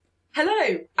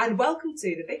Hello, and welcome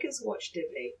to the Vicar's Watch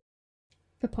Dibley,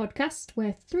 the podcast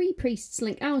where three priests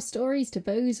link our stories to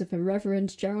those of the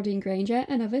Reverend Geraldine Granger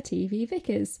and other TV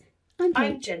vicars.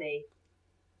 I'm Jenny.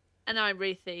 And I'm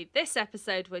Ruthie. This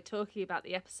episode, we're talking about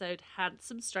the episode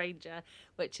Handsome Stranger,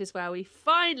 which is where we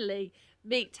finally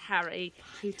meet Harry,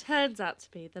 who turns out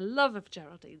to be the love of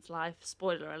Geraldine's life.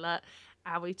 Spoiler alert.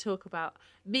 And we talk about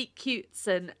meet cutes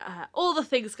and all the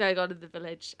things going on in the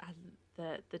village and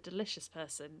the delicious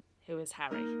person who is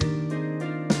Harry.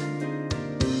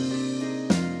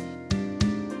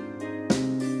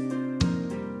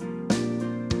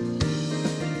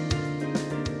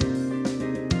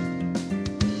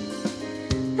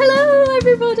 Hello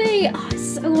everybody! Oh,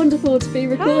 it's so wonderful to be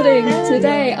recording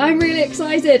today. I'm really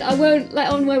excited. I won't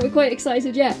let on where we're quite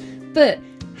excited yet. But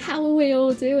how are we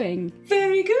all doing?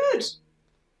 Very good.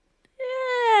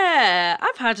 Yeah,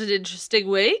 I've had an interesting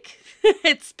week.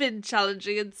 It's been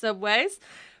challenging in some ways,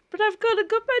 but I've got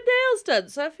my nails done,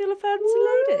 so I feel a fancy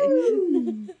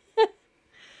lady.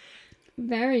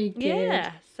 Very good.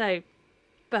 Yeah,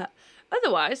 but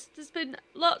otherwise, there's been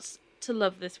lots to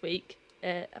love this week,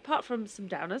 apart from some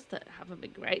downers that haven't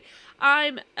been great.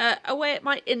 I'm away at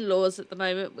my in-laws at the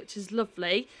moment, which is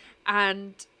lovely,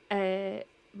 and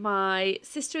my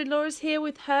sister-in-law is here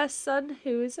with her son,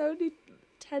 who is only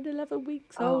 10, 11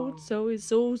 weeks old, so he's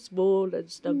so small and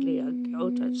snuggly and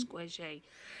cute and squishy.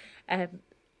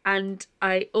 And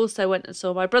I also went and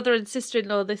saw my brother and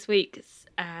sister-in-law this week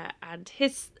and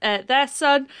their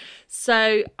son.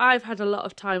 So I've had a lot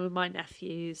of time with my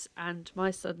nephews, and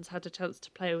my son's had a chance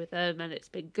to play with them, and it's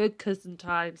been good cousin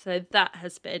time. So that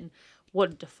has been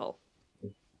wonderful.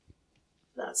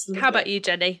 That's lovely. How about you,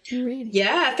 Jenny? Really?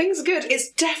 Yeah, things are good.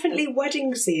 It's definitely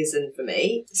wedding season for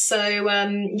me. So,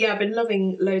 I've been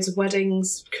loving loads of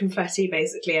weddings, confetti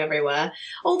basically everywhere.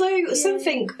 Although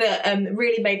something that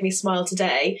really made me smile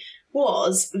today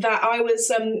was that I was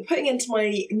putting into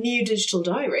my new digital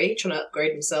diary, trying to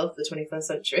upgrade myself for the 21st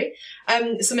century,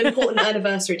 some important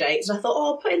anniversary dates. And I thought,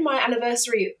 I'll put in my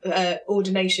anniversary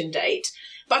ordination date.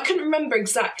 But I couldn't remember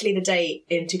exactly the date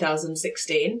in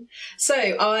 2016. So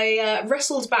I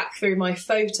wrestled back through my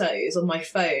photos on my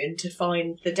phone to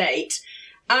find the date.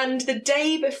 And the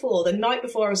day before, the night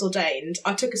before I was ordained,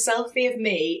 I took a selfie of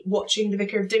me watching The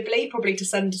Vicar of Dibley, probably to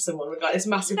send to someone with like this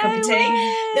massive cup of tea.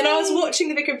 Then I was watching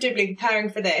The Vicar of Dibley preparing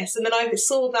for this, and then I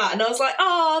saw that and I was like,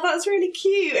 oh, that's really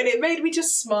cute. And it made me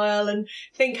just smile and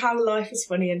think how life is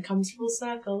funny and comes full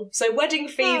circle. So wedding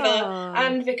fever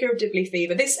and Vicar of Dibley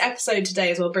fever. This episode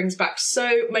today as well brings back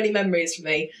so many memories for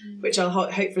me, which I'll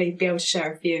hopefully be able to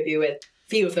share a few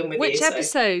of them with you. Which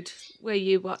episode were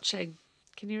you watching?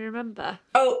 Can you remember?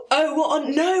 No,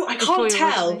 I can't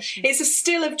tell. It's a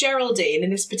still of Geraldine in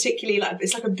this particularly,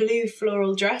 it's like a blue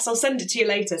floral dress. I'll send it to you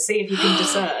later, see if you can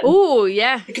discern. Oh,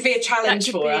 yeah. It could be a challenge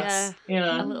for us.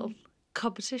 A little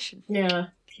competition. Yeah,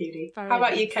 cutie. Very How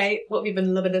about nice. you, Kate? What have you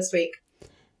been loving this week?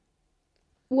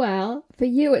 Well, for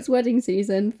you it's wedding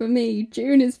season. For me,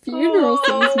 June is funeral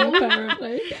season,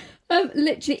 apparently.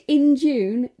 Literally in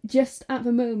June, just at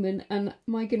the moment, and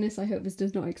my goodness, I hope this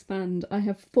does not expand, I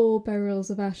have 4 burials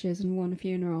of ashes and 1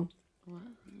 funeral. Wow.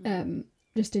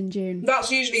 Just in June.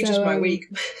 That's usually just my week.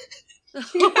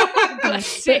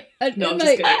 Bless you. No,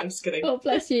 I'm just kidding. Oh,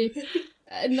 bless you.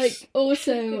 And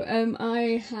also,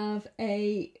 I have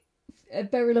a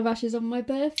burial of ashes on my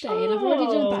birthday, and I've already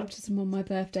done baptism on my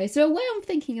birthday. So the way I'm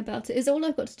thinking about it is all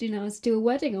I've got to do now is do a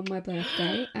wedding on my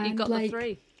birthday. And You've got the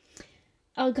 3.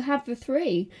 I'll have the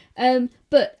 3.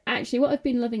 But actually what I've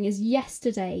been loving is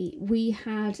yesterday we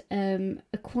had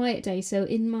a quiet day. So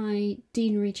in my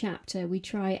deanery chapter, we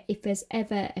try, if there's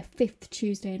ever a 5th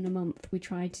Tuesday in a month, we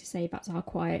try to say that's our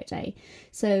quiet day.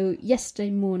 So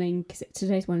yesterday morning, because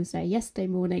today's Wednesday, yesterday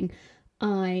morning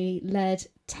I led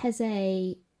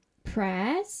Teze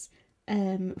prayers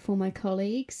for my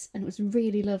colleagues, and it was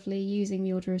really lovely using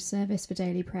the order of service for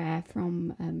daily prayer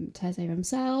from Teze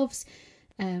themselves.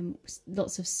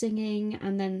 Lots of singing,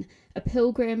 and then a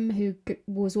pilgrim who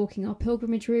was walking our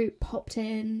pilgrimage route popped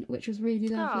in, which was really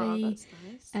lovely. Oh, that's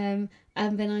nice.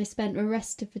 And then I spent the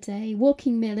rest of the day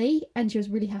walking Millie, and she was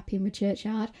really happy in the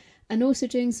churchyard, and also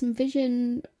doing some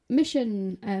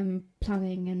mission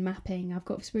planning and mapping. I've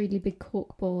got this really big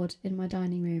corkboard in my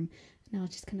dining room, and I was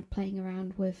just kind of playing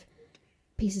around with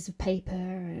pieces of paper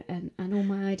and all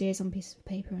my ideas on pieces of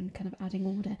paper and kind of adding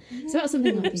order. So that's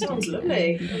something I've been Sounds doing.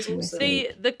 lovely. That's Awesome.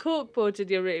 The corkboard in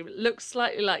your room looks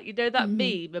slightly like, you know that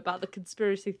meme about the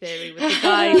conspiracy theory with the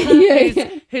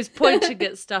guy who's pointing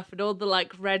at stuff and all the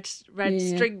like red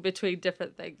string between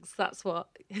different things. That's what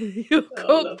your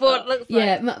corkboard looks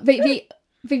like. Yeah,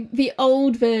 the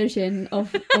old version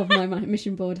of my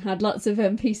mission board had lots of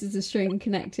pieces of string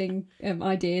connecting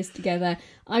ideas together.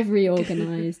 I've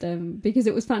reorganised because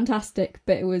it was fantastic,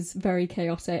 but it was very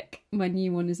chaotic. My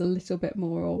new one is a little bit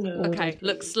more ordered. Okay,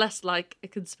 looks less like a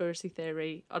conspiracy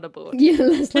theory on a board. Yeah,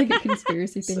 less like a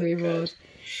conspiracy theory board.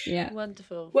 Yeah.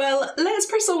 Wonderful. Well, let's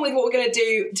press on with what we're going to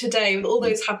do today with all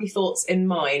those happy thoughts in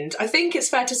mind. I think it's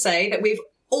fair to say that we've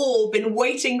all been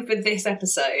waiting for this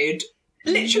episode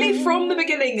literally from the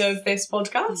beginning of this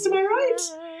podcast, am I right?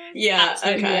 Yeah,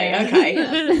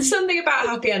 okay. Something about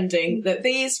happy ending that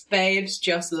these babes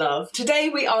just love. Today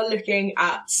we are looking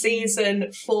at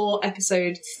season 4,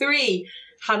 episode 3,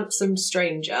 Handsome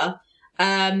Stranger.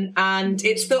 And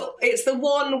it's the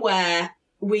one where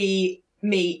we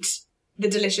meet the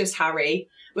delicious Harry.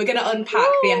 We're going to unpack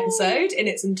the episode in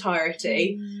its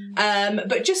entirety.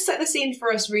 But just set the scene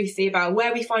for us, Ruthie, about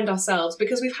where we find ourselves,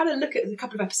 because we've had a look at a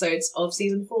couple of episodes of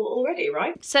season 4 already,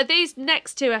 right? So these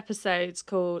next 2 episodes,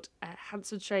 called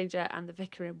Handsome Stranger and The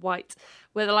Vicar in White,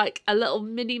 were like a little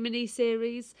mini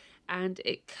series, and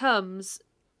it comes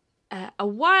a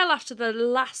while after the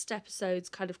last episodes,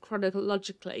 kind of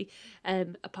chronologically,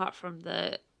 apart from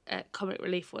the comic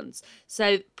relief ones.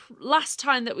 So last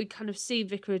time that we kind of seen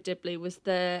Vicar of Dibley was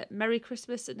the Merry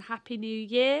Christmas and Happy New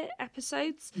Year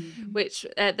episodes, which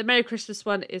the Merry Christmas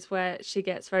one is where she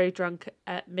gets very drunk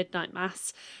at midnight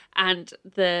mass, and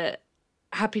the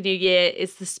Happy New Year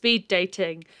is the speed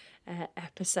dating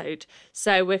episode.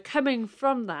 So we're coming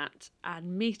from that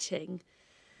and meeting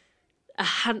a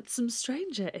handsome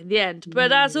stranger in the end.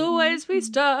 But as always, we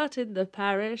start in the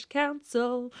parish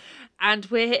council, and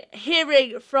we're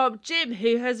hearing from Jim,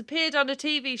 who has appeared on a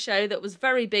TV show that was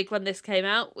very big when this came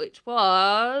out, which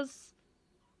was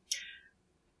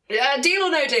Deal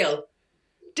or No Deal.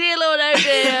 Deal or No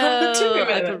Deal.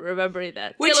 I couldn't remember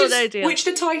either. Deal or No Deal. Which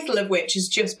the title of which is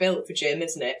just built for Jim,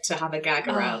 isn't it? To have a gag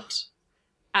around.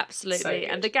 Absolutely.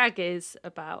 And the gag is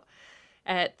about,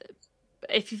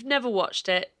 if you've never watched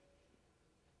it,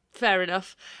 fair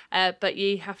enough, but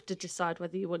you have to decide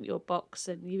whether you want your box,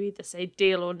 and you either say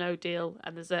deal or no deal,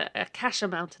 and there's a cash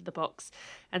amount in the box.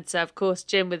 And so, of course,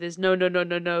 Jim with his no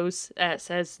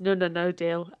says no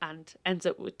deal, and ends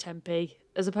up with 10p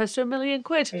as opposed to £1 million.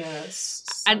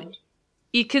 Yes. And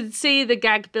you can see the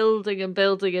gag building and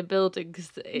building and building,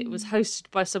 because it was hosted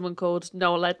by someone called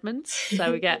Noel Edmonds.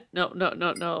 So we get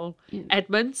Noel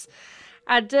Edmonds.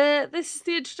 And this is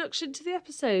the introduction to the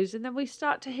episode, and then we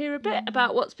start to hear a bit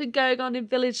about what's been going on in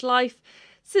village life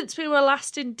since we were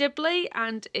last in Dibley,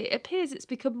 and it appears it's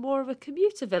become more of a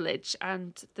commuter village,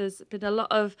 and there's been a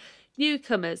lot of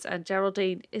newcomers, and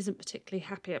Geraldine isn't particularly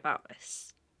happy about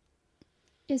this.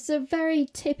 It's a very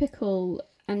typical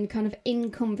and kind of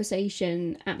in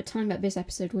conversation at the time that this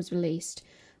episode was released,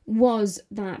 was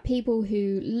that people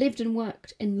who lived and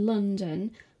worked in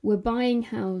London were buying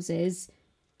houses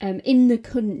in the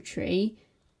country,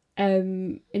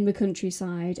 in the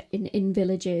countryside, in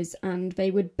villages, and they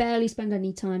would barely spend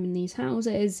any time in these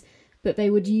houses, but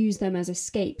they would use them as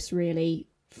escapes, really,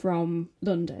 from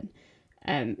London.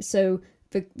 So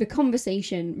the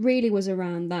conversation really was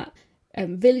around that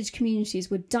village communities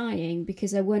were dying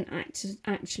because there weren't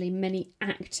actually many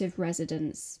active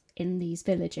residents in these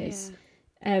villages.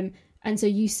 Yeah. And so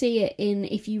you see it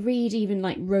if you read even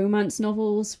like romance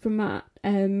novels from that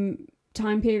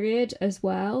time period as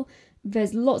well,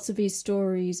 there's lots of these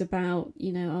stories about,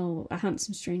 a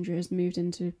handsome stranger has moved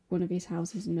into one of these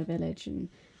houses in a village and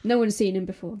no one's seen him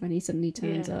before, then he suddenly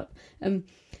turns up.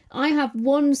 I have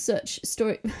one such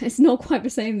story. It's not quite the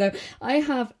same though. I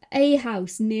have a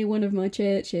house near one of my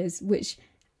churches which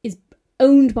is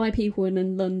owned by people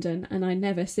in London and I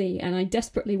never see, and I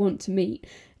desperately want to meet,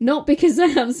 not because they're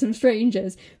handsome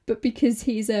strangers, but because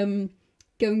he's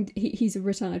he's a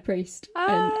retired priest,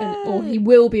 or he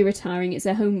will be retiring. It's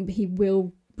a home he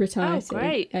will retire to.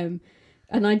 Great. And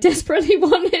I desperately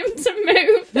want him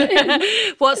to move in.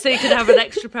 What, so you can have an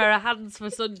extra pair of hands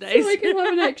for Sundays? So I can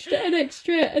have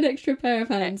an extra pair of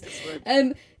hands.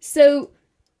 So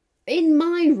in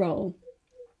my role,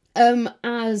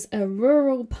 as a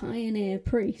rural pioneer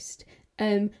priest,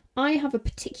 I have a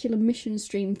particular mission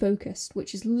stream focused,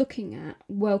 which is looking at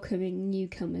welcoming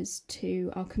newcomers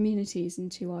to our communities and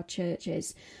to our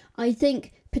churches. I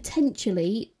think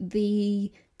potentially the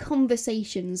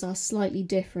conversations are slightly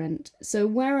different. So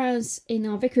whereas in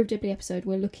our Vicar of Dibley episode,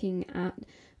 we're looking at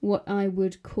what I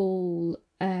would call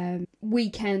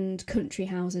weekend country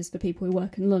houses for people who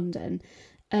work in London,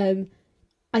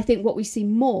 I think what we see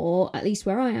more, at least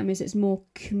where I am, is it's more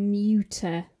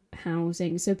commuter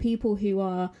housing. So people who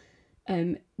are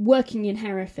working in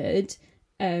Hereford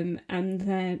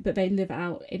but they live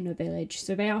out in the village,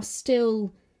 so they are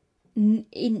still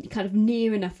in kind of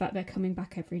near enough that they're coming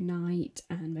back every night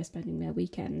and they're spending their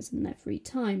weekends and their free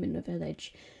time in the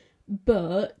village,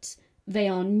 but they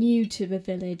are new to the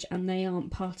village and they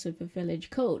aren't part of the village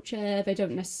culture. They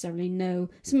don't necessarily know,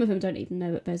 some of them don't even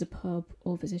know that there's a pub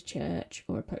or there's a church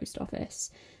or a post office.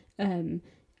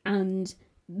 And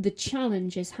the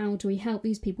challenge is, how do we help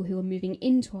these people who are moving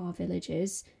into our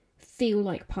villages feel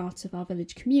like part of our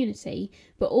village community,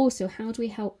 but also how do we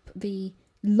help the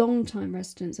long-time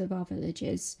residents of our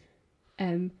villages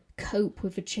cope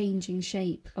with the changing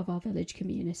shape of our village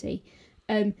community.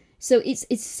 So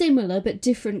it's similar but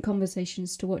different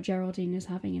conversations to what Geraldine is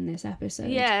having in this episode.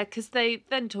 Yeah, because they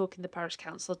then talk in the parish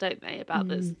council, don't they, about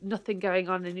there's nothing going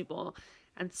on anymore.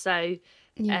 And so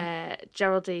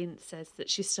Geraldine says that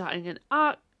she's starting an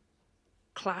art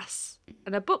class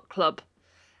and a book club.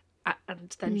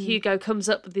 And then Hugo comes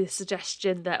up with the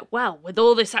suggestion that, well, with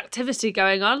all this activity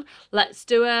going on, let's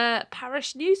do a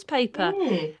parish newspaper.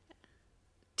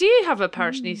 Do you have a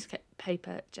parish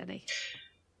newspaper, Jenny?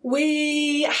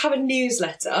 We have a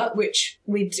newsletter, which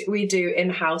we do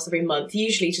in-house every month,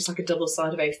 usually just like a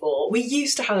double-sided A4. We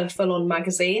used to have a full-on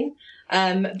magazine,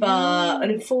 but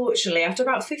unfortunately, after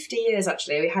about 50 years,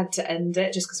 actually, we had to end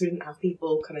it just because we didn't have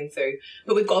people coming through.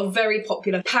 But we've got a very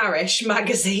popular parish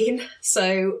magazine,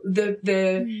 so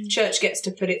the church gets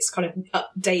to put its kind of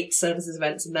update services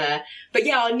events in there. But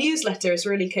yeah, our newsletter has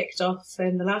really kicked off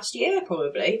in the last year,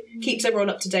 probably. Keeps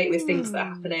everyone up to date with things that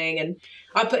are happening, and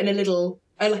I put in a little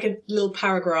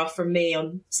paragraph from me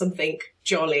on something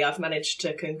jolly I've managed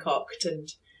to concoct,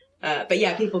 and but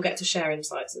yeah, people get to share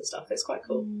insights and stuff. It's quite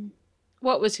cool.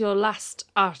 What was your last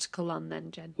article on then,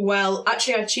 Jen? Well,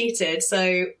 actually I cheated.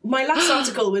 So my last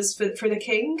article was for the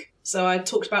king. So I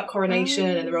talked about coronation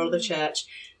and the role of the church.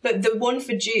 But the one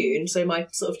for June, so my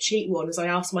sort of cheat one, was I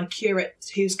asked my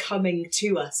curate who's coming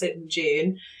to us in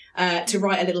June to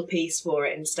write a little piece for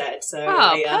it instead. So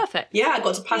perfect. Yeah, I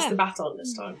got to pass the baton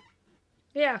this time.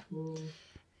 Yeah.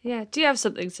 Yeah. Do you have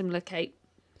something similar, Kate?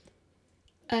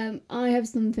 I have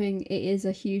something. It is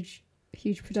a huge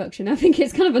production. I think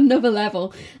it's kind of another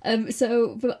level.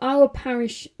 So for our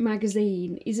parish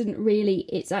magazine isn't really,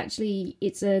 it's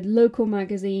a local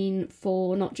magazine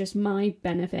for not just my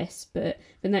benefice, but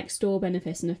the next door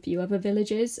benefice and a few other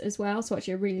villages as well. So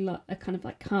actually a kind of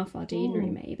like half our deanery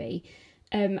maybe.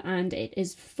 And it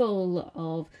is full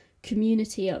of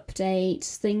community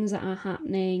updates, things that are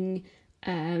happening,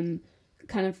 I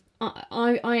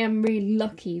am really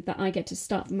lucky that I get to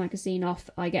start the magazine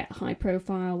off. I get high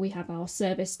profile, we have our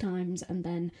service times, and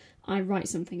then I write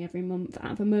something every month.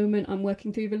 At the moment, I'm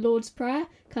working through the Lord's Prayer,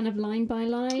 kind of line by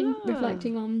line,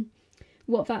 reflecting on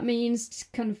what that means,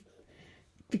 kind of,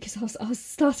 because I was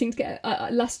starting to get...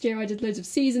 last year I did loads of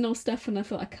seasonal stuff, and I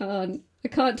thought, I can't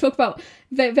talk about...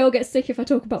 They'll get sick if I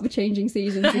talk about the changing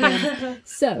seasons again.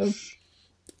 So...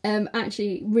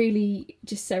 actually, really,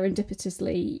 just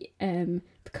serendipitously, the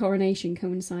coronation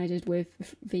coincided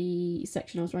with the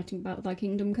section I was writing about, Thy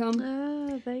Kingdom Come.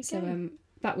 Oh, there you go. So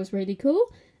that was really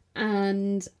cool.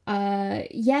 And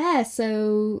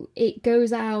so it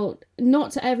goes out, not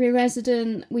to every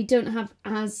resident. We don't have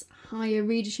as high a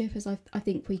readership as I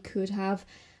think we could have.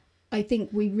 I think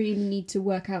we really need to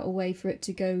work out a way for it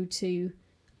to go to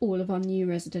all of our new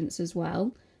residents as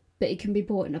well. But it can be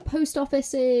bought in the post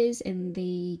offices, in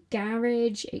the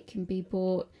garage. It can be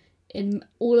bought in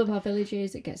all of our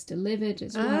villages. It gets delivered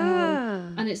as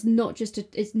well, and it's not just a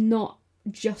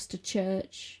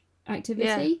church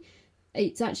activity. Yeah.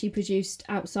 It's actually produced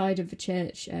outside of the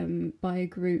church by a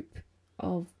group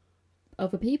of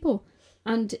other people,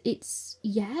 and it's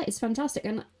fantastic.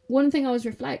 And one thing I was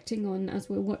reflecting on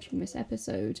as we were watching this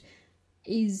episode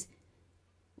is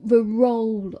the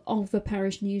role of the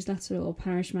parish newsletter or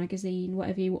parish magazine,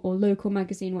 or local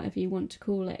magazine, whatever you want to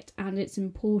call it, and its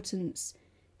importance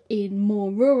in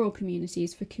more rural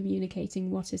communities for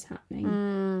communicating what is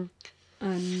happening.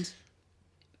 And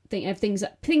think of things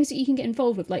that you can get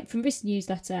involved with. Like from this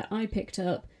newsletter, I picked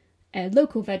up a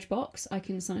local veg box I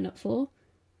can sign up for,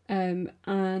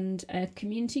 and a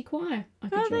community choir I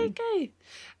could join. There you go.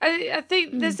 I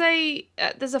think there's a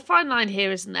fine line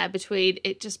here, isn't there, between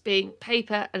it just being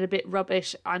paper and a bit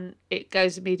rubbish and it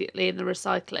goes immediately in the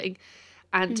recycling,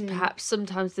 and perhaps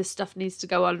sometimes this stuff needs to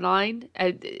go online,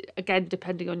 again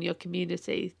depending on your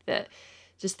community. That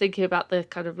just thinking about the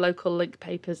kind of local link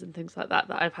papers and things like that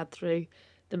I've had through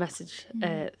the message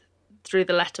through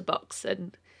the letterbox,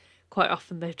 and quite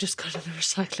often they've just gone in the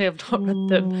recycling. I've not read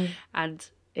them, and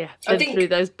I been think through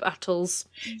those battles.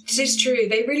 This is true.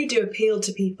 They really do appeal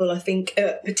to people, I think,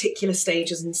 at particular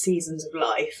stages and seasons of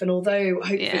life. And although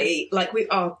hopefully,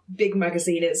 our big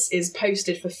magazine is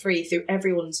posted for free through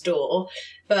everyone's door,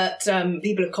 but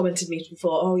people have commented to me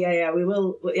before, oh, yeah, we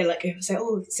will, like, if I say,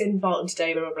 oh, it's in Barton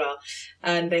today, blah, blah, blah.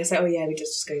 And they say, oh, yeah, we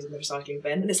just goes in the recycling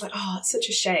bin. And it's like, oh, it's such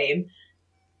a shame.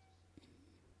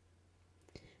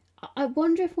 I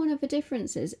wonder if one of the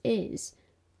differences is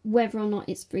whether or not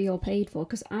it's free or paid for,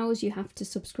 because ours you have to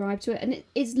subscribe to it, and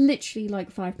it's literally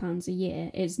like £5 a year.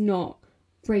 It's not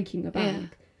breaking the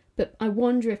bank. But I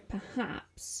wonder if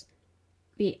perhaps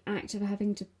the act of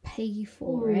having to pay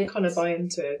for it kind of buy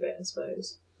into it a bit, I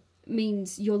suppose,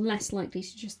 means you're less likely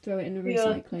to just throw it in a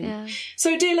recycling. Yeah.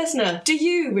 So, dear listener, do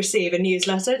you receive a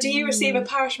newsletter? Do you receive a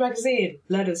parish magazine?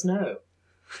 Let us know.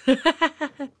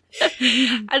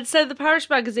 And so the parish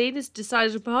magazine is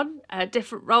decided upon.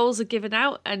 Different roles are given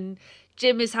out, and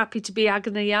Jim is happy to be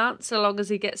agony aunt so long as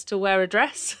he gets to wear a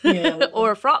dress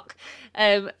or a frock.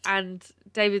 And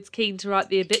David's keen to write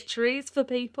the obituaries for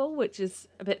people, which is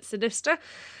a bit sinister.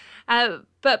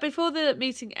 But before the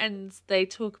meeting ends, they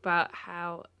talk about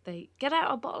how they get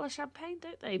out a bottle of champagne,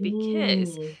 don't they?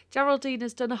 Because Geraldine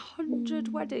has done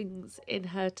 100 weddings in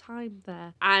her time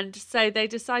there. And so they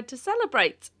decide to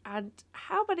celebrate. And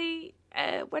how many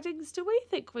weddings do we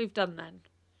think we've done then?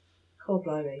 Oh,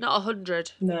 blimey. Not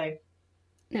 100. No.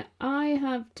 Now, I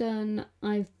have done,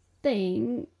 I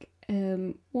think,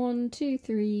 1, 2,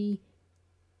 3,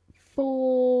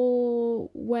 4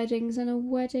 weddings and a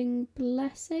wedding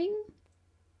blessing.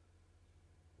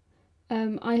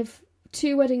 I have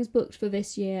 2 weddings booked for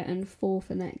this year and 4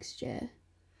 for next year.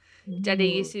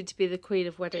 Jenny, you seem to be the queen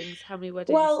of weddings. How many weddings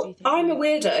do Well, you think? I'm a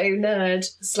weirdo, nerd,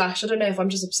 / I don't know if I'm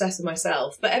just obsessed with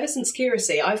myself, but ever since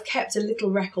Curacy, I've kept a little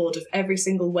record of every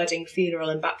single wedding, funeral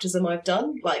and baptism I've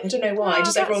done. Like, I don't know why,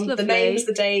 just that's everyone, lovely. the names,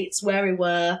 the dates, where we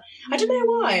were. I don't know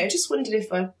why, I just wondered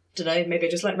if I don't know, maybe I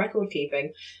just like record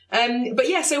keeping. But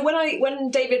yeah, so when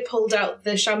David pulled out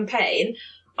the champagne,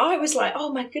 I was like,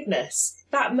 oh my goodness,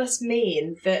 that must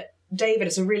mean that David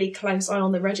has a really close eye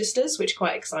on the registers, which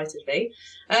quite excited me.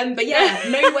 But yeah,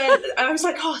 nowhere. I was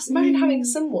like, oh, imagine having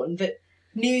someone that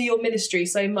knew your ministry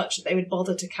so much that they would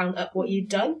bother to count up what you'd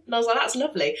done. And I was like, that's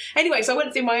lovely. Anyway, so I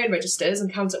went through my own registers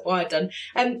and counted up what I'd done.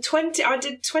 I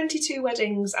did 22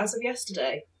 weddings as of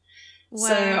yesterday. Wow.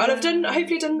 So I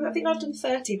think I've done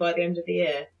 30 by the end of the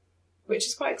year, which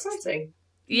is quite exciting.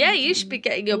 Yeah, you should be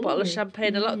getting your bottle of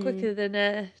champagne a lot quicker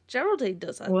than Geraldine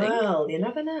does, I think. Well, you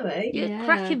never know, eh? You're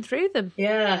cracking through them.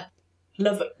 Yeah.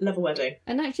 Love a wedding.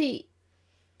 And actually,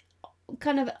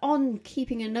 kind of on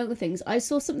keeping a note of things, I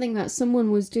saw something that someone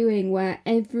was doing where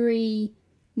every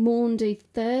Maundy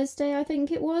Thursday, I think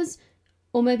it was,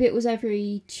 or maybe it was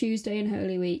every Tuesday in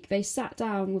Holy Week, they sat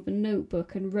down with a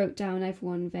notebook and wrote down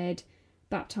everyone they'd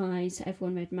baptised,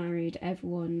 everyone they'd married,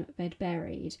 everyone they'd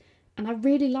buried. And I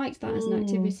really liked that as an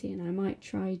activity, and I might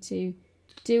try to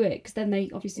do it, because then they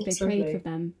prayed for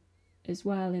them as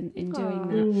well in doing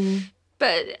that.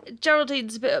 But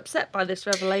Geraldine's a bit upset by this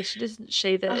revelation, isn't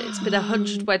she? That it's been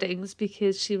 100 weddings,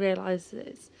 because she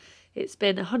realises it's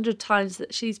been 100 times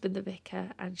that she's been the vicar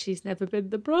and she's never been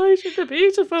the bride in the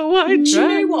beautiful white dress. Do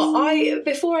you know what?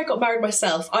 Before I got married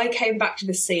myself, I came back to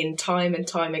this scene time and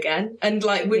time again, and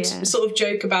would sort of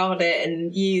joke about it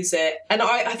and use it. And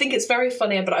I think it's very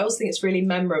funny, but I also think it's really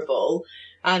memorable.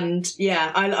 And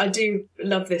yeah, I do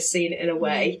love this scene in a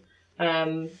way.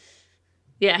 But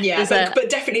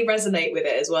definitely resonate with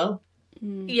it as well.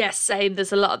 Yes, same.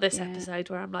 There's a lot of this episode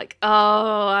where I'm like,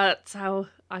 oh, that's how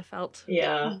I felt.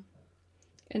 Yeah.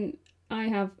 And I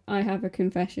have a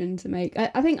confession to make.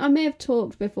 I think I may have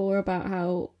talked before about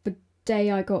how the day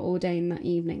I got ordained that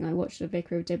evening, I watched a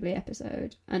Vicar of Dibley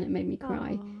episode, and it made me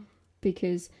cry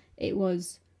because it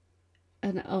was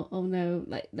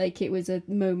like it was a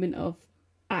moment of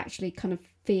actually kind of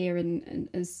fear and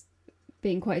as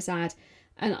being quite sad.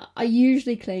 And I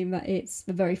usually claim that it's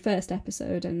the very first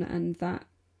episode and that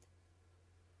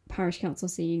parish council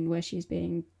scene where she's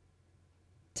being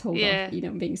told off,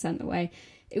 being sent away.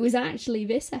 It was actually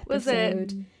this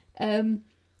episode.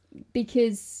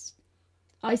 Because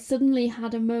I suddenly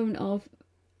had a moment of,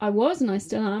 I was and I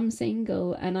still am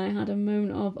single, and I had a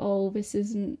moment of,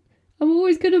 I'm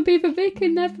always going to be the vicar,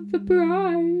 never the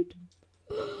bride.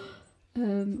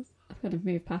 I've kind of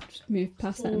moved past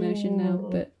that emotion now,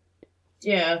 but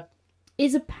yeah,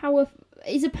 is a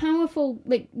powerful,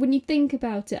 like, when you think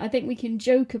about it, I think we can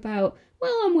joke about,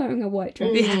 well, I'm wearing a white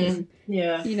dress.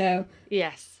 Yeah.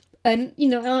 Yes. And,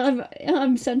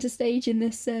 I'm centre stage in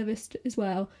this service as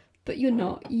well, but you're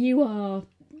not. You are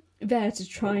there to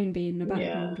try and be in the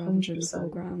background rather than the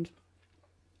foreground.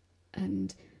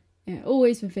 and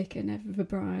always the vicar, never the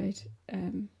bride.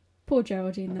 Poor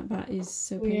Geraldine, that is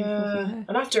so painful for her.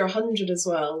 And after 100 as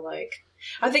well,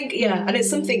 I think, and it's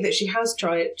something that she has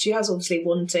tried, she has obviously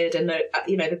wanted, and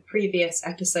the previous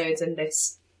episodes in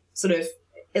this sort of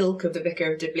ilk of the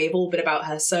Vicar of Dibley have all been about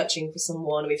her searching for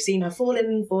someone. We've seen her fall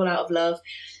out of love,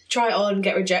 try it on,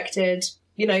 get rejected,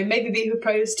 maybe be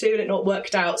proposed to and it not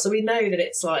worked out. So we know that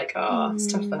it's it's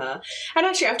tough for her. And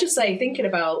actually, I have to say, thinking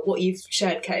about what you've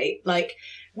shared, Kate,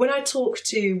 when I talk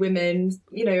to women,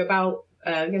 about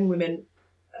young women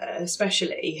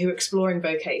especially who are exploring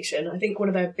vocation, I think one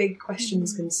of their big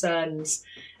questions, concerns,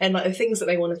 and the things that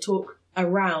they want to talk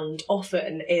around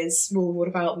often is, well, what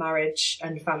about marriage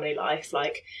and family life?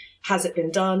 Has it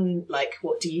been done?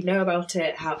 What do you know about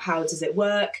it? How does it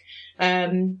work?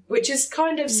 Which is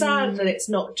kind of sad that it's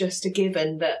not just a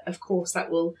given that, of course, that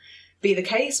will be the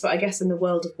case. But I guess in the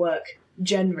world of work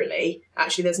generally,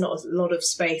 actually, there's not a lot of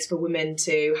space for women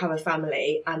to have a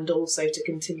family and also to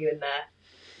continue in their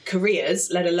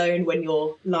careers, let alone when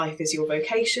your life is your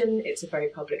vocation. It's a very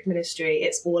public ministry.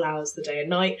 It's all hours of the day and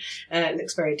night. It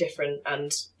looks very different.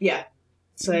 And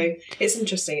so it's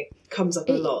interesting. It comes up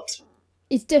a lot.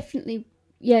 It's definitely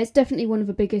one of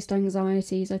the biggest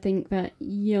anxieties I think that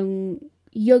young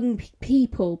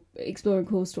people exploring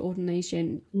calls to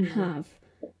ordination have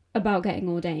about getting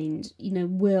ordained.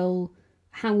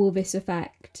 How will this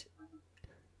affect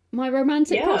my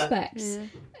romantic prospects?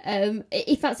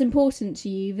 If that's important to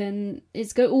you, then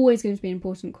it's always going to be an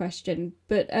important question.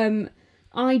 But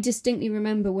I distinctly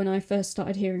remember when I first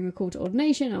started hearing the call to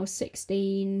ordination, I was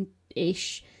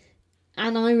 16-ish,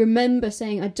 and I remember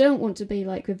saying, I don't want to be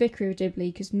like the Vicar of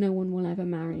Dibley because no one will ever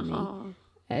marry me.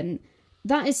 And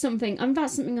that is something,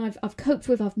 that's something I've coped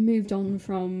with, I've moved on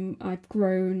from, I've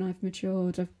grown, I've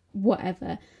matured,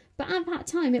 whatever. But at that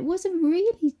time, it was a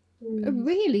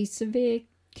really severe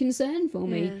concern for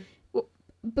me.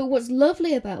 But what's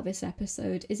lovely about this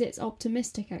episode is it's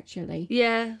optimistic, actually.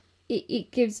 Yeah.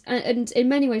 It gives, and in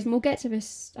many ways, and we'll get to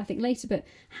this, I think, later, but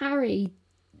Harry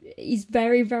is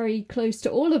very, very close to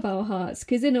all of our hearts,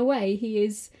 because in a way, he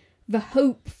is the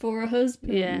hope for a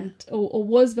husband, or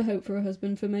was the hope for a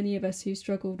husband for many of us who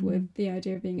struggled with the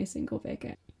idea of being a single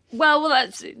vicar. Well,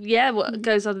 that's, what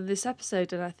goes on in this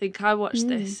episode, and I think I watched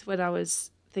this when I was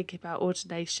thinking about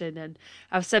ordination, and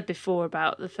I've said before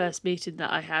about the first meeting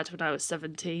that I had when I was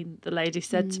 17. The lady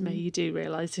said to me, you do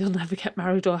realise you'll never get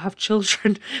married or have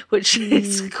children, which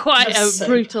is quite a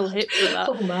brutal hit for that.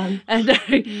 Oh man. I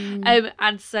know.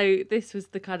 And so this was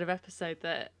the kind of episode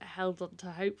that held on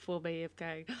to hope for me, of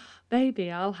going,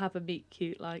 maybe I'll have a meet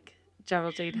cute like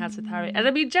Geraldine has with Harry. And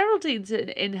I mean, Geraldine's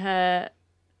in her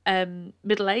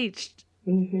middle-aged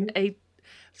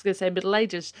I was going to say middle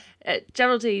ages.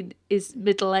 Geraldine is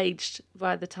middle-aged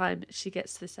by the time she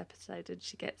gets to this episode, and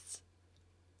she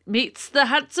meets the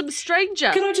handsome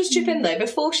stranger. Can I just chip in though?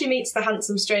 Before she meets the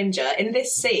handsome stranger, in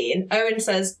this scene, Owen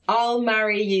says, "I'll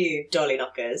marry you, Dolly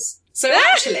Knockers." So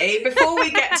actually, before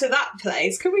we get to that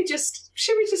place, should we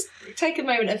just take a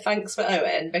moment of thanks for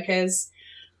Owen? Because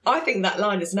I think that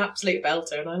line is an absolute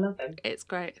belter and I love him. It's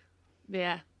great.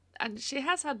 Yeah. And she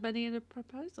has had many in a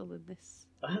proposal in this.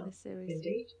 Wow, this series.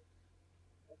 Indeed.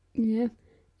 Yeah.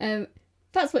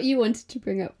 That's what you wanted to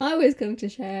bring up. I was going to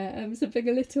share something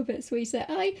a little bit sweeter.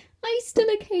 I still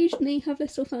occasionally have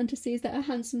little fantasies that a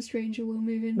handsome stranger will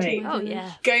move into my village.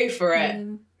 Yeah. Go for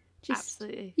it.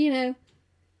 Absolutely.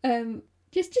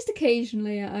 Just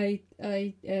occasionally I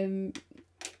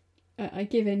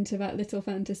give in to that little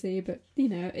fantasy, but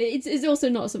it's also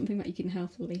not something that you can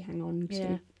healthily hang on to.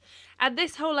 Yeah. And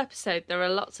this whole episode, there are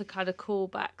lots of kind of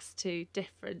callbacks to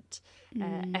different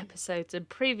episodes and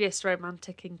previous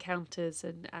romantic encounters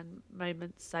and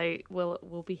moments. So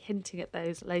we'll be hinting at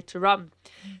those later on.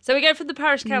 So we go from the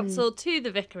parish council to the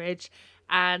vicarage,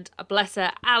 and bless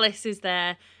her, Alice is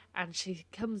there, and she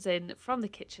comes in from the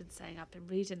kitchen saying, "I've been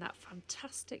reading that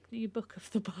fantastic new book of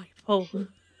the Bible."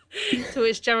 To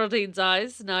which Geraldine's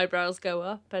eyes and eyebrows go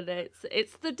up, and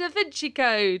it's the Da Vinci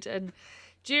Code. And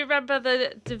do you remember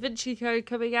the Da Vinci Code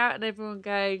coming out and everyone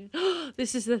going, "Oh,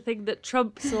 this is the thing that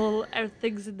trumps all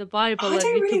things in the Bible"? I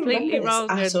don't really completely remember wrong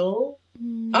this at all.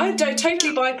 I don't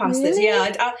totally bypass this.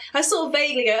 Yeah, I sort of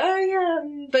vaguely go, "Oh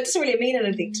yeah," but it doesn't really mean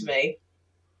anything to me.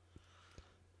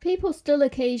 People still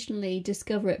occasionally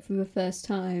discover it for the first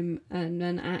time and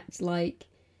then act like...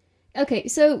 Okay,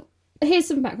 so here's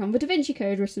some background. The Da Vinci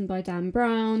Code, written by Dan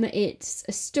Brown. It's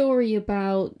a story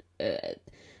about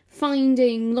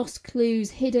finding lost clues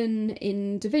hidden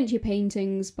in Da Vinci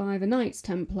paintings by the Knights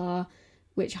Templar,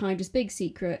 which hide this big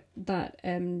secret that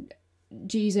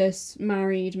Jesus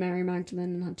married Mary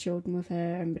Magdalene and had children with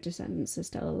her, and the descendants are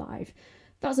still alive.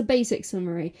 that's a basic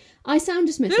summary. I sound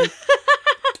dismissive.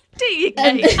 Do you? I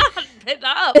hadn't picked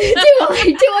that up. Do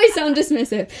I sound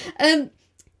dismissive?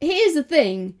 Here's the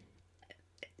thing.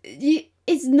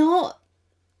 It's not...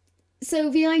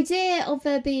 So the idea of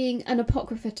there being an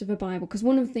apocrypha to the Bible, because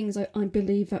one of the things I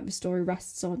believe that the story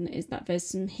rests on is that there's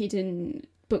some hidden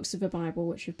books of the Bible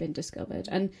which have been discovered.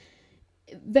 And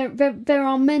there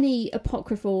are many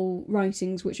apocryphal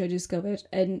writings which are discovered.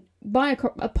 And by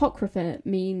apocrypha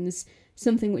means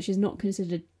something which is not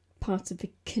considered part of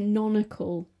the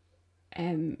canonical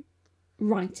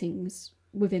writings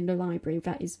within the library,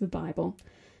 that is the Bible.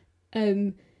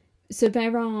 So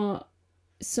there are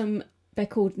some, they're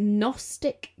called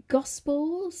Gnostic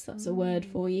Gospels, that's a word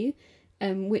for you,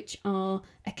 which are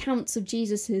accounts of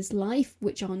Jesus's life,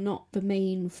 which are not the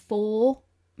main four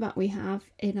that we have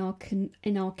in our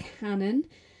canon.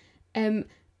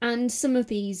 And some of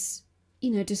these,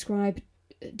 describe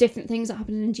different things that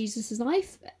happened in Jesus's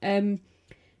life. And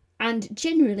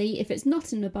generally, if it's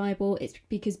not in the Bible, it's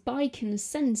because by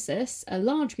consensus, a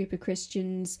large group of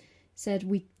Christians said,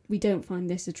 we don't find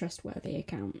this a trustworthy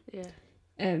account. Yeah.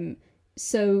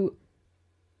 So,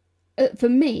 for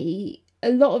me,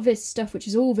 a lot of this stuff, which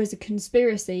is always a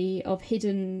conspiracy of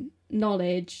hidden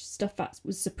knowledge, stuff that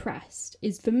was suppressed,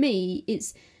 is, for me,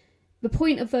 it's the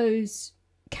point of those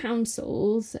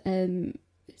councils.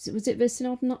 Was it the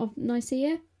Synod of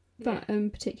Nicaea that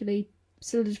particularly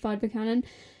solidified the canon?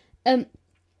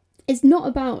 It's not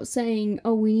about saying,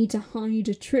 we need to hide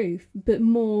a truth, but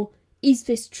more, is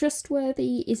this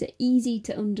trustworthy? Is it easy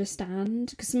to understand?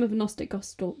 Because some of the Gnostic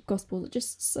Gospels are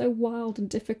just so wild and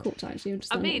difficult to actually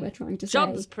understand what they're trying to say.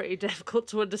 John's pretty difficult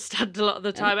to understand a lot of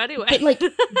the time anyway. But,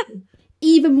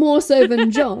 even more so than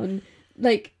John,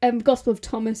 Gospel of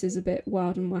Thomas is a bit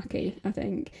wild and wacky, I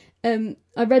think. I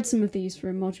read some of these for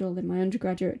a module in my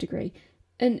undergraduate degree,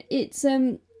 and it's...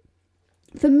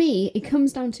 for me, it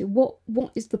comes down to what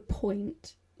is the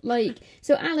point?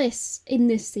 So Alice, in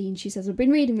this scene, she says, I've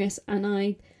been reading this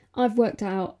and I've worked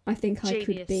out, I think I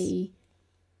could be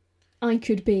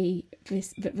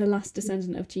the last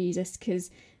descendant of Jesus,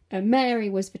 because Mary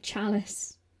was the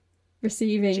chalice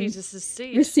receiving Jesus'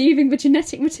 seed. Receiving the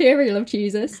genetic material of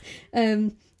Jesus.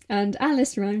 And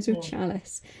Alice rhymes with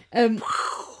chalice. Mind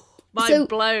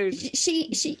blown.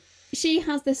 She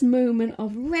has this moment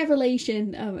of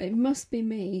revelation. It must be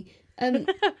me. I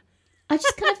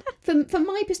just kind of, from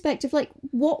my perspective,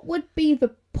 what would be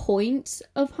the point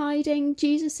of hiding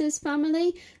Jesus's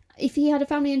family if he had a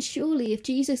family? And surely, if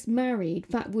Jesus married,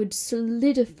 that would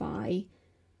solidify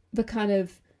the kind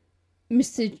of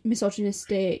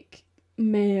misogynistic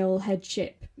male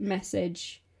headship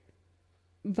message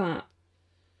that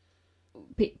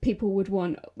people would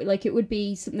want. It would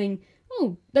be something.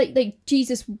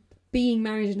 Jesus being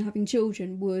married and having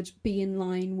children would be in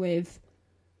line with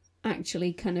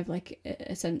actually kind of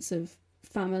a sense of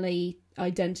family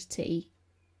identity,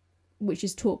 which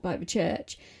is taught by the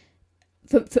church.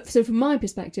 So from my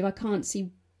perspective, I can't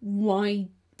see why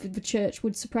the church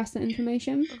would suppress that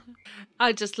information.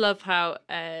 I just love how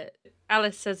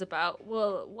Alice says about,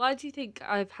 well, why do you think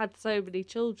I've had so many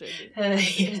children?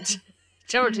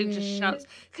 Geraldine just shouts,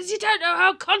 because you don't know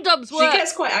how condoms work. She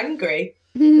gets quite angry.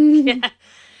 Yeah.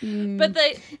 But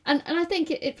they and I think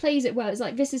it plays it well. It's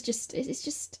this is just it's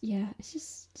just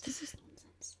nonsense.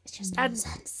 It's just nonsense. And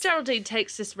Geraldine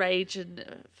takes this rage and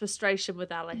frustration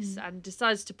with Alice and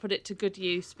decides to put it to good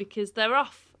use, because they're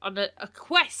off on a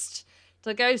quest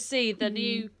to go see the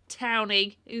new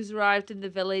townie who's arrived in the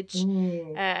village.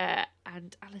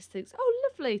 And Alice thinks,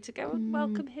 lovely, to go and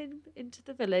welcome him into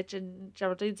the village. And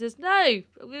Geraldine says, no, I'm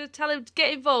going to tell him to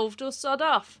get involved or sod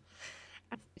off.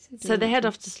 So they head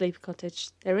off to Sleep Cottage.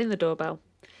 They ring the doorbell.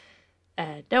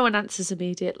 No one answers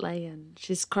immediately, and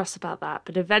she's cross about that.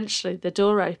 But eventually the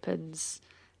door opens,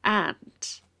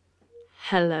 and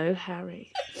hello,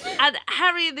 Harry. And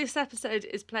Harry in this episode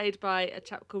is played by a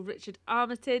chap called Richard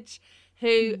Armitage,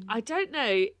 who I don't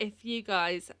know if you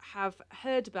guys have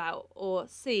heard about or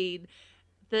seen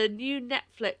the new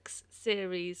Netflix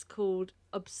series called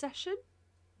Obsession.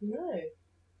 No.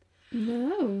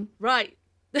 Right.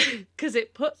 Because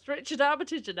it puts Richard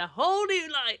Armitage in a whole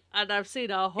new light, and I've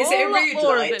seen a whole Is it a lot rude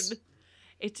more light? of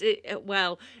him.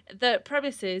 Well, the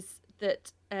premise is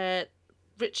that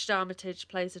Richard Armitage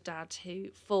plays a dad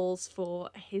who falls for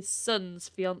his son's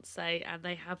fiancée, and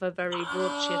they have a very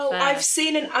raunchy affair. I've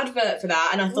seen an advert for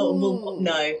that, and I thought, well,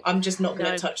 no, I'm just not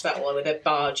going to touch that one with a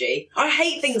bargee. I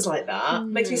hate things like that.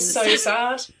 Makes me so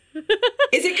sad.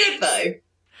 Is it good though?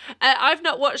 I've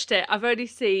not watched it. I've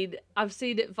seen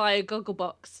it via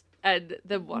Gogglebox, and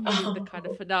then watching the kind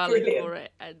of finale brilliant. for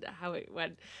it and how it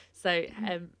went. So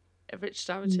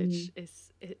Richard Armitage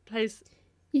it plays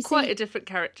You quite see, a different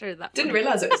character in that. Didn't one.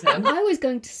 realise it was him. I was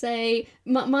going to say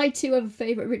my two other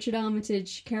favourite Richard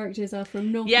Armitage characters are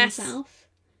from North Yes. and South.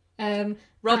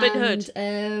 Robin Hood.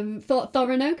 Thorin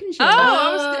Oakenshield.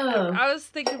 Oh, I was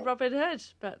thinking Robin Hood,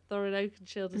 but Thorin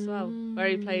Oakenshield as well, where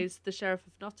he plays the Sheriff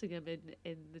of Nottingham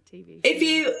in the TV. If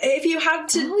you had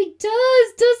to Oh, he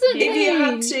does, doesn't he? If you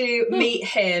had to meet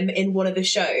him in one of the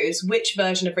shows, which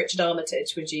version of Richard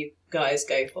Armitage would you guys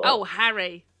go for? Oh,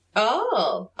 Harry.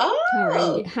 Oh.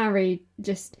 Harry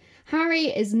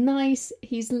is nice.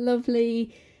 He's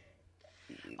lovely.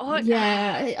 Oh,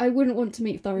 Yeah, I wouldn't want to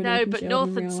meet Thorin no, Oakenshield but in North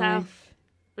real and life. South,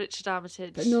 Richard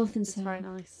Armitage. But North and is South. very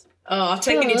nice. Oh, I've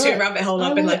taken you to a rabbit hole.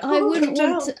 I've been like, I oh, wouldn't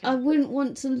come want down. to. I wouldn't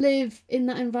want to live in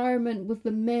that environment with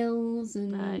the mills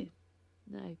and.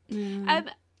 No.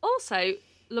 Also,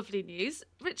 lovely news.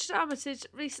 Richard Armitage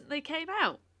recently came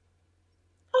out.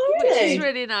 Oh, Which really? is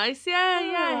really nice.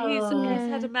 Yeah.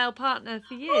 He's had a male partner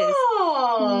for years.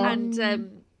 Oh.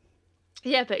 And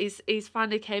but he's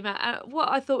finally came out. What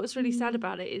I thought was really sad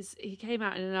about it is he came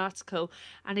out in an article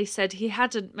and he said he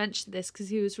hadn't mentioned this because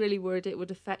he was really worried it would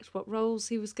affect what roles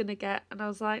he was going to get. And I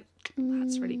was like,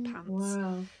 that's really pants.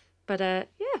 Wow. But there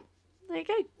you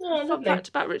go. Oh, Fun lovely. fact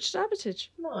about Richard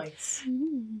Armitage. Nice.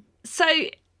 So,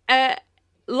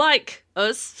 like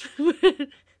us,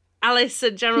 Alice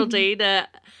and Geraldine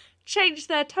changed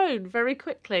their tone very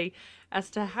quickly as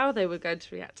to how they were going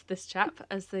to react to this chap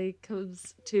as they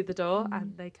comes to the door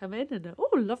and they come in and oh,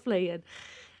 lovely, and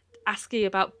asking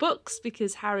about books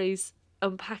because Harry's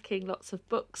unpacking lots of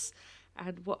books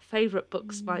and what favourite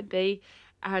books might be.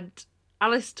 And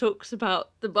Alice talks about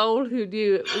the mole who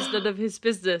knew it was none of his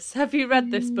business. Have you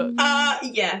read this book?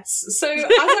 Yes. So, as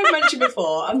I've mentioned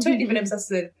before, I've totally been obsessed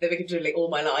with the Vicar of Diddley all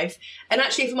my life. And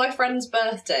actually, for my friend's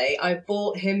birthday, I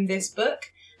bought him this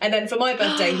book. And then for my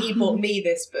birthday, he bought me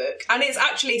this book. And it's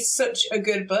actually such a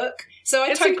good book. So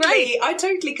I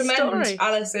totally commend story.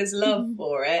 Alice's love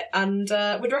for it and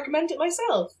would recommend it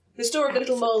myself. The story of the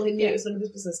little mole who knew it was none of his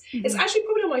business. It's actually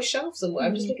probably on my shelf somewhere.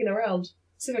 I'm just looking around.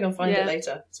 See if I can find it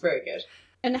later. It's very good.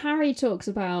 And Harry talks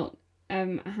about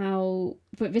how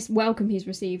this welcome he's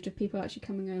received of people actually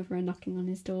coming over and knocking on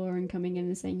his door and coming in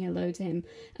and saying hello to him.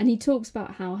 And he talks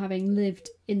about how, having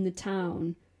lived in the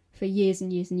town for years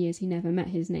and years and years, he never met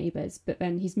his neighbours, but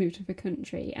then he's moved to the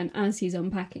country, and as he's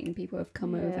unpacking, people have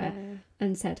come over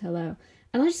and said hello.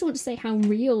 And I just want to say how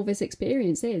real this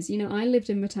experience is. You know, I lived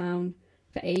in the town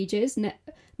for ages,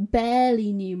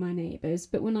 barely knew my neighbours,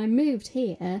 but when I moved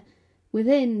here,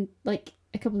 within like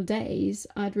a couple of days,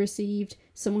 I'd received,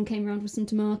 someone came around with some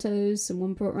tomatoes,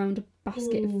 someone brought around a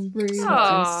basket of fruit.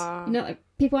 Aww. You know,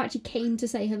 people actually came to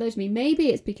say hello to me. Maybe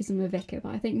it's because I'm a vicar,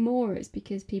 but I think more it's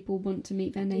because people want to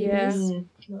meet their neighbours.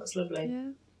 That's lovely. Yeah,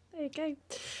 there you go.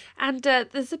 And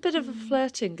there's a bit of a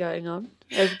flirting going on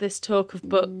over this talk of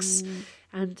books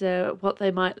and what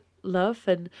they might love.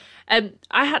 And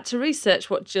I had to research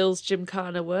what Jill's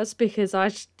gymkhana was because I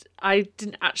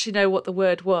didn't actually know what the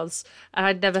word was.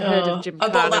 I'd never heard of gymkhana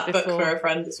I bought that before. book for a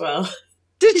friend as well.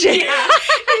 Did you? Yeah.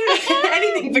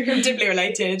 Anything Vicar of Diddley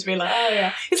related, to be like, oh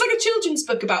yeah. It's like a children's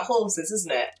book about horses,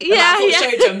 isn't it? Yeah, about yeah.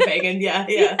 show jumping and yeah.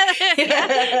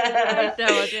 I had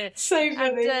no idea. So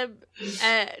funny.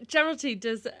 And Geraldine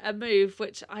does a move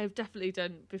which I've definitely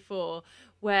done before,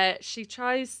 where she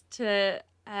tries to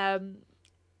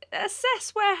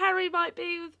assess where Harry might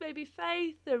be with maybe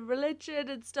faith and religion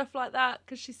and stuff like that,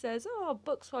 because she says, oh,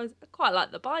 books-wise, I quite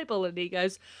like the Bible, and he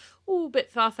goes, oh, a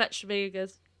bit far-fetched for me, and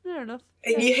goes, fair enough.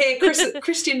 And you hear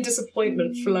Christian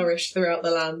disappointment flourish throughout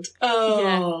the land.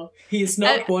 Oh, he's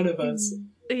not one of us.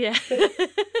 Yeah.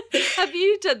 Have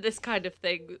you done this kind of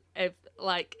thing of,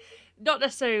 like, not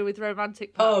necessarily with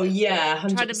romantic partners? Oh, yeah,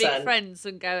 100%. Trying to meet friends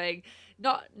and going,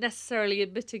 not necessarily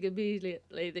admitting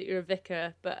immediately that you're a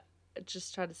vicar, but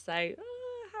just trying to say,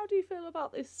 oh, how do you feel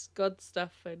about this God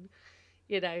stuff? And,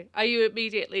 you know, are you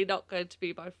immediately not going to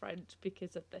be my friend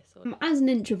because of this? Or As an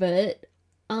introvert,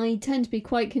 I tend to be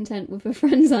quite content with the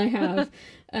friends I have.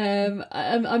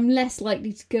 I'm less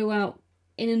likely to go out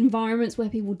in environments where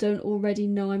people don't already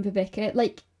know I'm the vicar.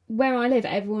 Like, where I live,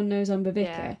 everyone knows I'm the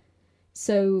vicar. Yeah.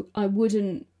 So I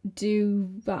wouldn't do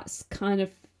that kind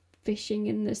of fishing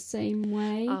in the same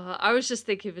way. I was just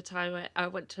thinking of a time I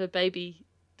went to a baby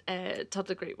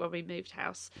toddler group when we moved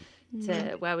house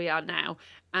to where we are now,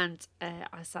 and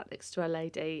I sat next to a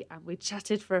lady and we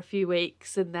chatted for a few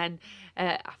weeks, and then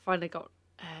I finally got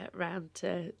round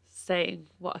to saying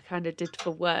what I kind of did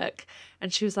for work,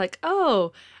 and she was like,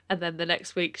 oh, and then the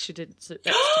next week she didn't sit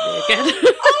next to me again.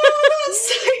 Oh,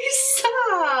 that's so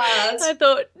sad. I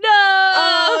thought, no,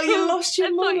 Oh, you lost your I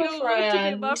thought mother you were going to be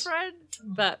friend. my friend.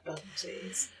 But Oh,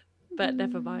 jeez. but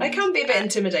never mind. It can be a bit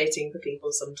intimidating for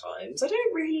people sometimes. I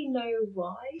don't really know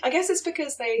why. I guess it's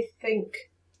because they think...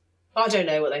 I don't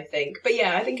know what they think. But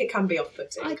yeah, I think it can be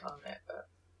off-putting, can't it? But...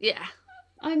 Yeah.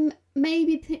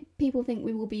 People think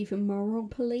we will be the moral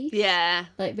police. Yeah.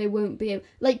 Like, they won't be able...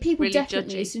 Like, people really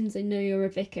definitely, judgy. as soon as they know you're a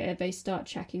vicar, they start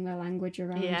checking their language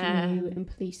around you and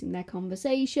policing their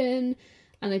conversation.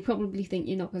 And they probably think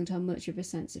you're not going to have much of a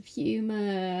sense of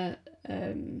humour.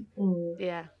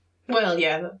 Yeah. Well,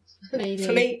 yeah. Maybe.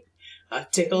 For me, I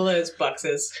tickle those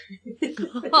boxes.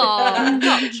 Oh,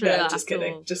 not true. No, just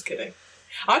kidding. Just kidding.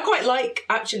 I quite like,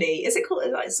 actually, is it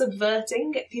called like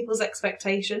subverting people's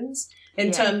expectations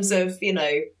in terms of, you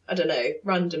know, I don't know,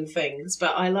 random things,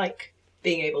 but I like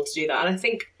being able to do that. And I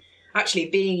think actually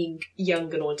being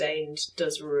young and ordained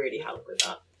does really help with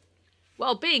that.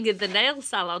 Well, being in the nail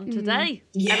salon today,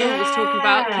 Yeah. everyone was talking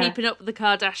about keeping up with the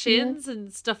Kardashians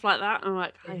and stuff like that. I'm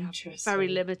like, I have very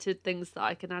limited things that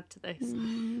I can add to this.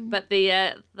 But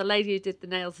the lady who did the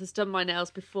nails has done my nails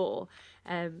before,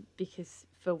 because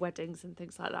for weddings and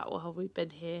things like that while we've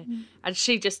been here. And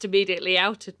she just immediately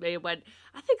outed me and went,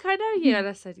 I think I know you. And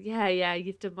I said, yeah,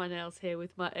 you've done my nails here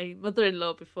with my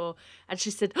mother-in-law before. And she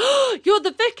said, oh, you're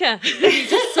the vicar. And you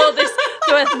just saw this.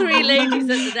 There were 3 ladies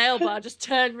at the nail bar just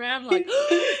turned around like,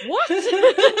 what?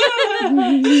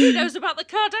 She knows about the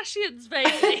Kardashians,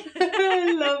 baby.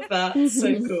 I love that.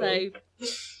 So cool. So,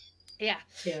 yeah.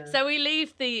 So we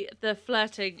leave the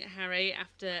flirting Harry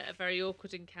after a very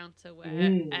awkward encounter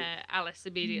where Alice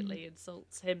immediately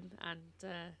insults him,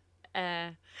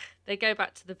 and they go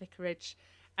back to the vicarage.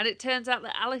 And it turns out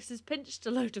that Alice has pinched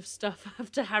a load of stuff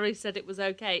after Harry said it was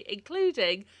okay,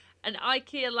 including an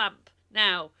IKEA lamp.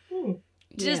 Now,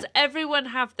 does everyone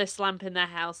have this lamp in their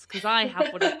house? Because I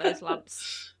have one of those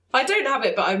lamps. I don't have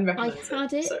it, but I recognise it. I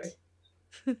had it. Sorry.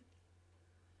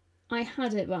 I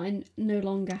had it, but I no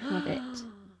longer have it.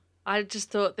 I just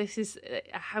thought this is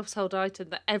a household item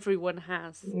that everyone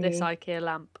has, this IKEA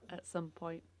lamp at some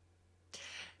point.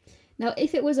 Now,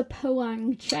 if it was a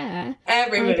Poang chair,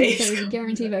 Everybody. I can say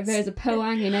guarantee that there's a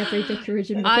Poang in every vicarage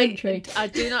in the country. I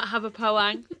do not have a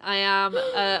Poang. I am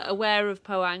aware of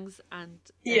Poangs, and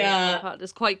my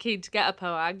partner's quite keen to get a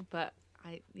Poang, but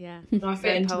I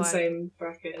fit into the same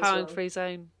bracket as well. Poang-free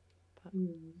zone. But,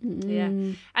 yeah.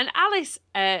 And Alice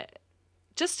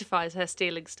justifies her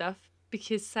stealing stuff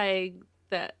because saying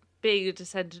that being a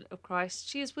descendant of Christ,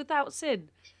 she is without sin.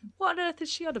 What on earth is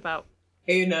she on about?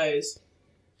 Who knows?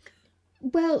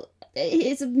 Well,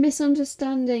 it's a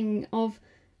misunderstanding of,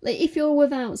 like, if you're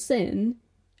without sin,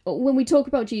 when we talk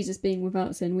about Jesus being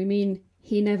without sin, we mean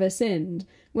he never sinned.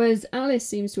 Whereas Alice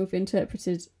seems to have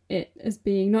interpreted it as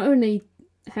being not only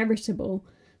heritable,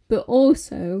 but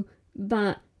also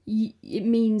that it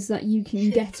means that you can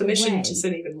get away to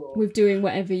sin even more. with doing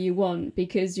whatever you want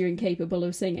because you're incapable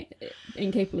of sinning.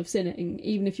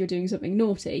 Even if you're doing something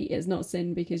naughty, it's not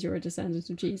sin because you're a descendant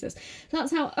of Jesus.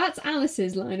 That's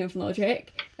Alice's line of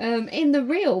logic. In the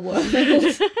real world,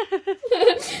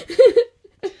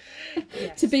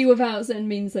 to be without sin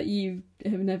means that you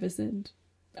have never sinned.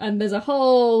 And there's a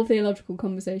whole theological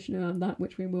conversation around that,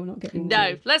 which we will not get into.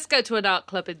 No, let's go to an art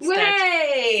club instead.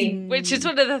 Way! Which is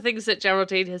one of the things that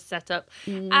Geraldine has set up.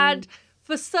 And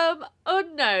for some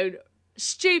unknown,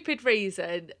 stupid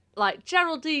reason, like,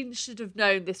 Geraldine should have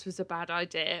known this was a bad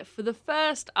idea. For the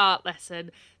first art lesson,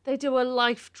 they do a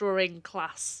life drawing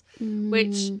class,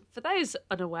 which, for those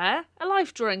unaware, a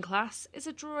life drawing class is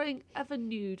a drawing of a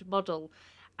nude model.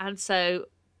 And so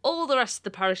all the rest of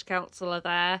the parish council are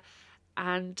there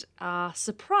and are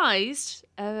surprised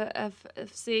of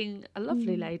seeing a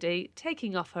lovely lady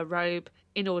taking off her robe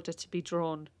in order to be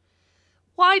drawn.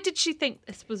 Why did she think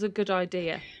this was a good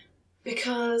idea?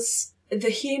 Because the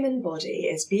human body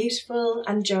is beautiful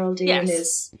and Geraldine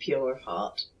is pure of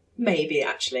heart. Maybe,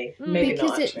 actually. Maybe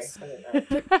because not, actually. I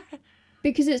don't know.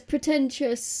 Because it's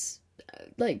pretentious,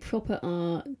 like, proper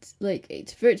art. Like,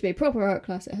 for it to be a proper art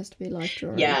class, it has to be life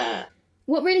drawing. Yeah.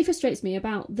 What really frustrates me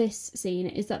about this scene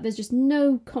is that there's just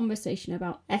no conversation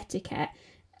about etiquette.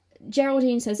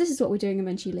 Geraldine says, this is what we're doing, and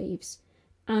then she leaves.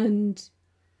 And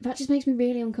that just makes me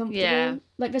really uncomfortable. Yeah.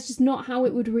 Like, that's just not how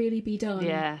it would really be done.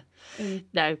 Yeah.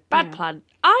 No, bad plan.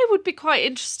 I would be quite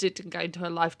interested in going to a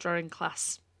life drawing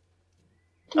class.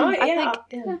 I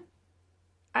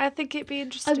think it'd be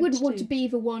interesting. I wouldn't want to be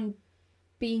the one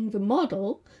being the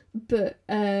model, but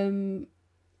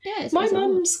my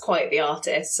mum's quite the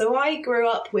artist, so I grew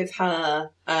up with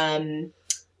her kind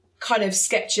of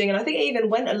sketching, and I think I even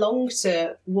went along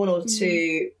to one or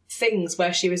two things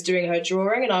where she was doing her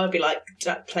drawing, and I would be like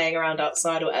playing around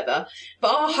outside or whatever.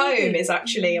 But our home is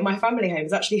actually, my family home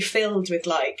is actually filled with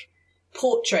like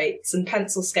portraits and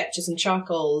pencil sketches and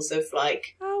charcoals of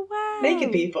like Oh wow.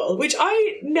 naked people, which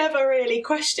I never really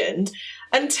questioned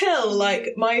until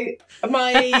like my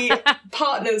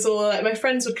partners or like, my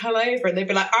friends would come over and they'd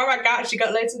be like, oh my gosh, you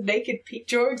got loads of naked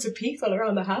drawings of people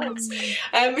around the house.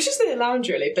 Which is in the lounge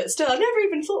really, but still I never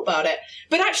even thought about it.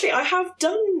 But actually I have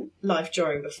done life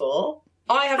drawing before.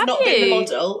 I have not been the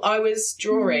model, I was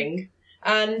drawing.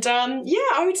 And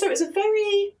I would say it was a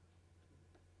very,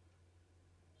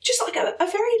 just like a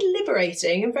very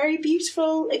liberating and very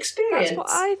beautiful experience. That's what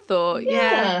I thought,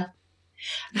 yeah.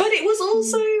 But it was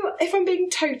also, if I'm being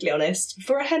totally honest,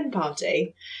 for a hen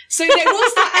party. So there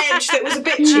was that edge that was a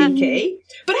bit cheeky.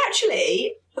 But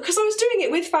actually, because I was doing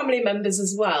it with family members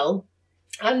as well,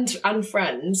 and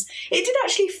friends, it did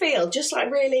actually feel just like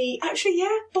really, actually,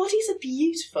 yeah, bodies are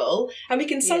beautiful and we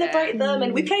can celebrate them.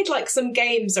 And we played like some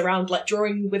games around like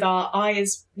drawing with our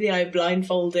eyes, you know,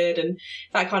 blindfolded and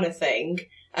that kind of thing.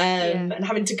 And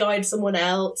having to guide someone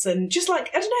else and just like,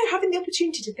 I don't know, having the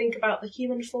opportunity to think about the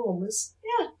human form was,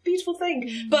 a beautiful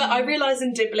thing. But I realised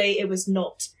in Dibley it was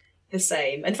not the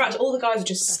same. In fact, all the guys are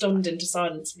just stunned into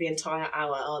silence for the entire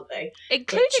hour, aren't they?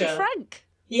 Including Frank.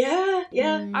 Yeah.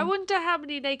 I wonder how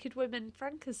many naked women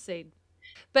Frank has seen.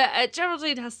 But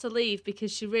Geraldine has to leave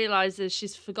because she realises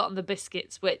she's forgotten the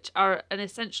biscuits, which are an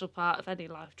essential part of any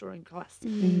life drawing class.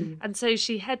 And so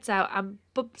she heads out and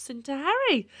bumps into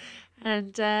Harry.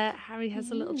 And Harry has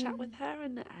a little chat with her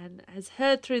and has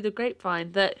heard through the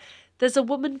grapevine that there's a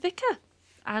woman vicar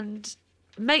and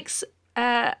makes,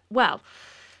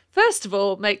 first of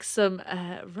all, makes some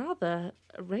rather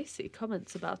racy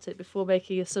comments about it before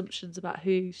making assumptions about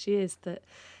who she is. That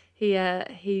he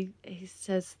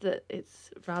says that it's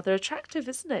rather attractive,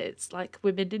 isn't it? It's like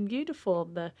women in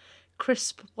uniform, the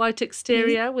crisp white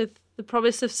exterior with the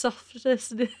promise of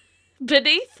softness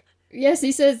beneath. Yes,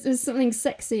 he says there's something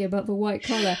sexy about the white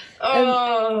collar.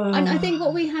 And I think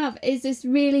what we have is this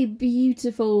really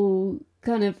beautiful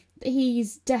kind of,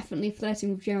 he's definitely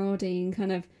flirting with Geraldine,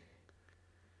 kind of,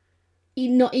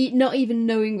 not even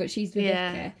knowing that she's the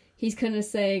vicar. He's kind of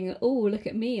saying, oh, look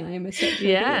at me, I am a sexual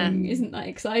being. Isn't that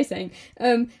exciting?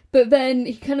 But then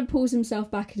he kind of pulls himself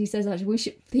back and he says, actually, we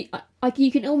should,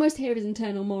 you can almost hear his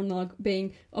internal monologue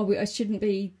being, I shouldn't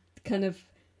be kind of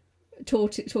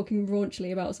talking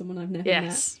raunchily about someone I've never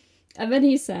met. And then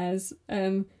he says,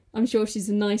 I'm sure she's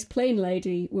a nice plain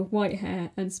lady with white hair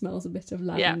and smells a bit of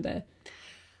lavender.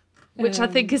 Which I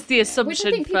think is the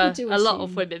assumption for a lot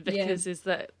of women, because is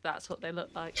that's what they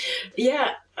look like.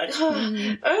 Yeah.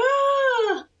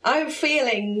 I'm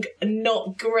feeling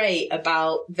not great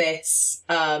about this.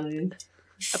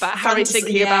 About Harry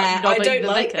thinking about nobbing I don't the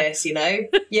like vicar. this, you know?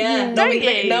 Yeah. Don't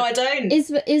you? No, I don't.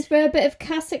 Is there a bit of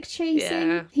cassock chasing?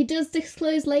 Yeah. He does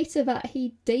disclose later that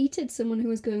he dated someone who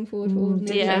was going forward for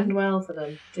ordination. Didn't end well for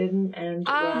them. Didn't end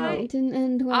well. It didn't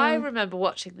end well. I remember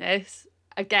watching this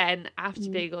again after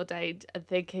being ordained and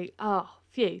thinking, oh,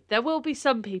 phew, there will be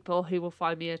some people who will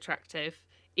find me attractive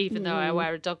even though I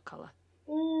wear a dog collar.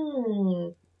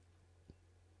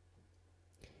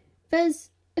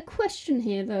 There's a question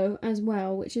here, though, as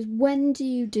well, which is, when do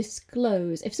you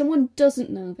disclose? If someone doesn't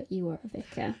know that you are a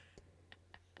vicar,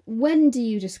 when do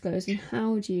you disclose and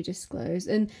how do you disclose?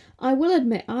 And I will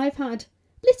admit, I've had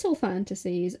little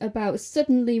fantasies about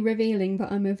suddenly revealing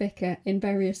that I'm a vicar in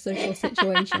various social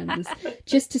situations,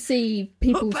 just to see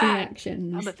people's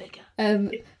reactions. I'm a vicar.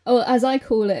 Or as I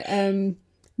call it,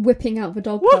 whipping out the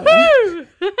dog collar.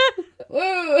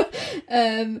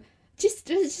 Woo!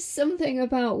 Just something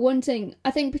about wanting,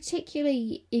 I think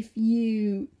particularly if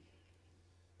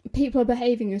people are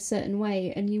behaving a certain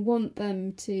way and you want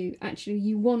them to, actually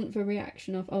you want the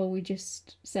reaction of, oh, we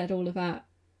just said all of that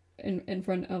in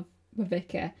front of the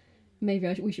vicar, maybe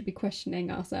we should be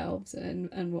questioning ourselves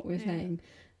and what we're saying.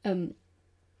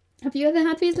 Have you ever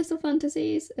had these little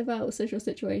fantasies about social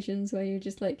situations where you're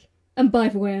just like, and by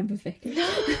the way, I'm the vicar?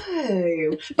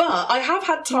 No. But I have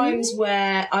had times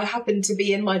where I happen to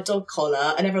be in my dog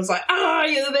collar and everyone's like,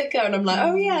 you're the vicar. And I'm like,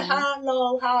 oh yeah,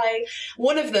 lol, hi.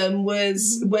 One of them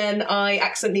was when I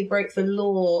accidentally broke the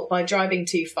law by driving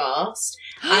too fast.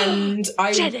 And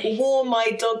I Jenny. wore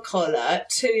my dog collar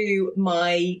to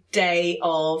my day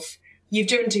of, you've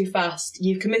driven too fast,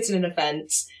 you've committed an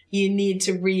offence, you need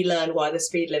to relearn why the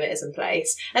speed limit is in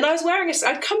place. And I was wearing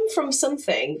I'd come from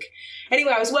something.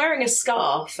 Anyway, I was wearing a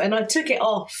scarf and I took it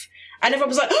off and everyone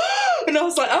was like, oh! And I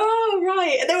was like, oh,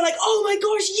 right. And they were like, oh my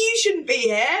gosh, you shouldn't be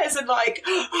here. As in like,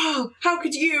 oh, how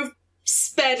could you have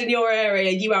sped in your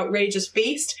area, you outrageous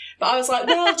beast? But I was like,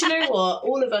 well, do you know what?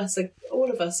 All of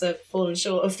us have fallen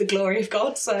short of the glory of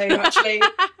God. So actually,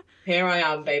 here I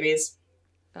am, babies.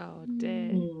 Oh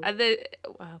dear. And then,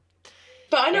 well,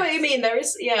 But I know what you mean. There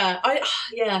is,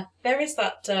 there is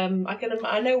that.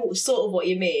 I know sort of what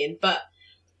you mean, but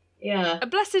yeah. And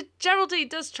blessed Geraldine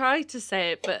does try to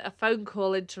say it, but a phone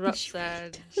call interrupts her,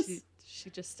 and she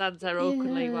just stands there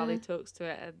awkwardly while he talks to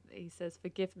it, and he says,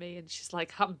 "Forgive me," and she's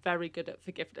like, "I'm very good at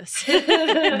forgiveness."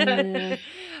 Yeah.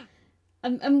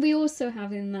 And we also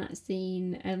have in that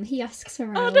scene, he asks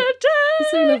her out.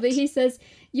 It's so lovely. He says,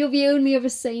 "You're the only other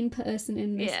sane person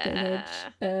in this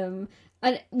village."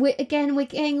 And we're getting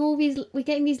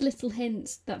these little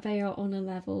hints that they are on a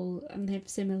level and they have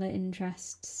similar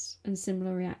interests and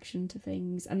similar reaction to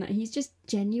things, and that he's just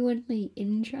genuinely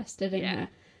interested in her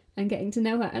and getting to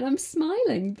know her. And I'm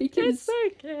smiling because it's so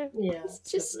cute. Yeah,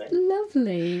 it's just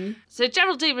lovely. So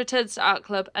Geraldine returns to art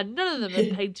club, and none of them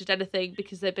have painted anything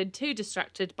because they've been too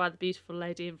distracted by the beautiful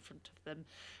lady in front of them.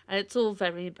 And it's all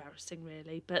very embarrassing,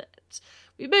 really. But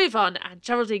we move on, and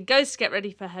Geraldine goes to get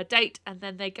ready for her date, and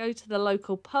then they go to the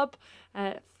local pub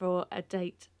for a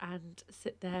date and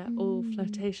sit there all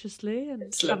flirtatiously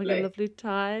and having a lovely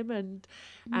time. And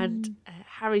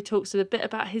Harry talks a bit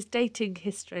about his dating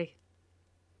history.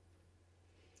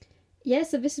 Yeah,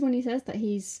 so this is when he says that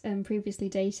he's previously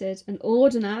dated an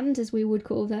ordinand, as we would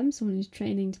call them, someone who's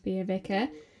training to be a vicar,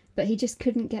 but he just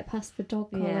couldn't get past the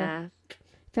dog collar. Yeah.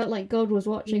 Felt like God was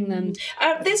watching them.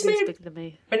 This He's bigger than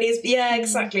me. And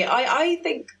exactly. I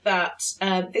think that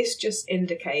this just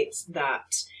indicates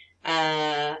that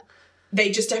they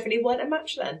just definitely weren't a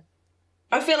match then.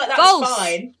 I feel like that's False.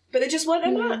 fine, but they just weren't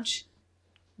a match.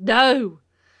 No,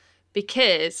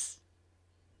 because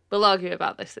we'll argue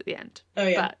about this at the end. Oh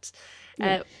yeah.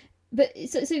 But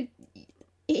so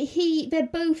they're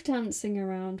both dancing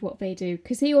around what they do,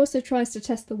 because he also tries to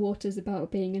test the waters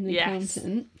about being an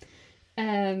accountant.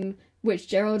 Which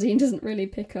Geraldine doesn't really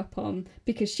pick up on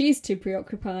because she's too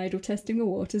preoccupied with testing the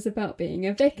waters about being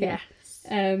a vicar. Yes.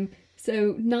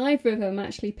 So neither of them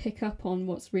actually pick up on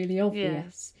what's really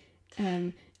obvious.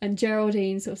 And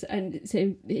Geraldine and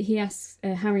so he asks,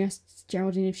 Harry asks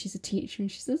Geraldine if she's a teacher,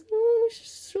 and she says, "Oh,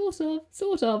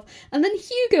 sort of." And then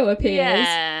Hugo appears,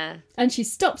 and she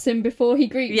stops him before he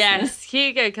greets her. Yes,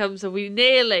 Hugo comes, and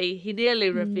he nearly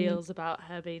reveals about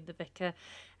her being the vicar.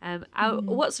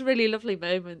 What's a really lovely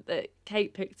moment that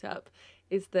Kate picked up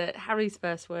is that Harry's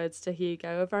first words to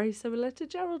Hugo are very similar to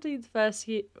Geraldine's first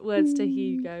words to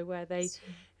Hugo, where they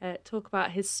talk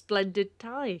about his splendid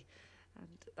tie.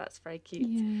 And that's very cute.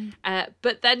 Yeah.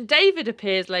 But then David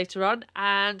appears later on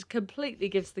and completely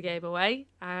gives the game away.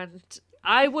 And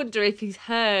I wonder if he's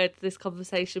heard this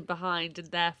conversation behind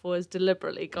and therefore has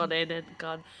deliberately gone in and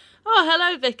gone, "Oh,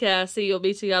 hello, Vicar. I see you're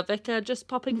meeting our vicar. Just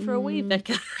popping for a wee,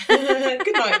 Vicar."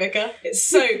 Good night, Vicar. It's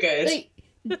so good.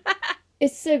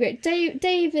 It's so great.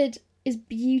 David is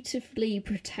beautifully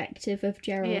protective of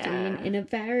Geraldine in a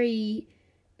very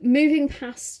moving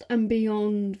past and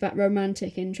beyond that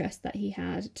romantic interest that he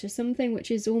had to something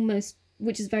which is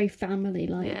very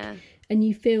family-like. Yeah. And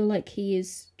you feel like he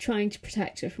is trying to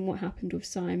protect her from what happened with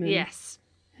Simon. Yes.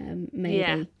 Maybe.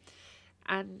 Yeah.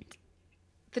 And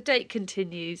the date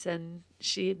continues, and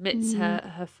she admits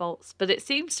her faults, but it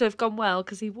seems to have gone well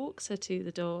because he walks her to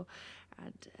the door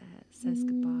and says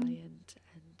goodbye, and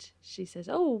she says,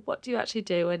 "Oh, what do you actually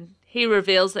do?" And he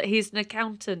reveals that he's an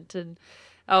accountant, and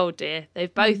oh dear,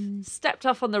 they've both stepped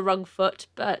off on the wrong foot,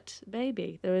 but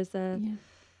maybe there is a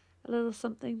little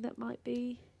something that might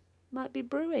be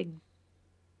brewing.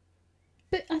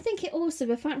 But I think it also,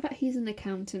 the fact that he's an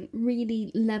accountant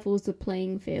really levels the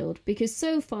playing field, because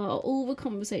so far all the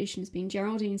conversation's been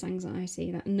Geraldine's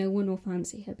anxiety that no one will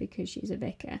fancy her because she's a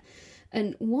vicar.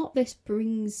 And what this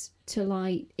brings to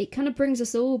light, it kind of brings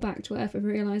us all back to earth of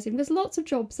realising there's lots of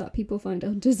jobs that people find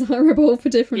undesirable for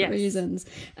different reasons.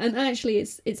 And actually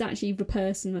it's actually the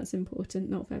person that's important,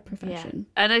 not their profession.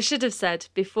 Yeah. And I should have said,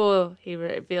 before he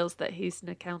reveals that he's an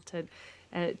accountant,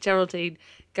 Geraldine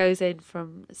goes in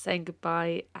from saying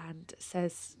goodbye and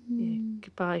says,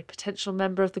 "Goodbye, potential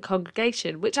member of the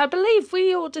congregation," which I believe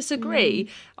we all disagree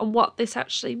on what this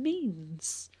actually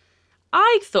means.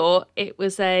 I thought it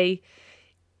was if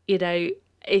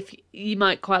you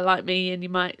might quite like me and you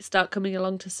might start coming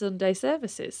along to Sunday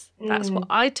services. That's what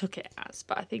I took it as,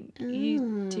 but I think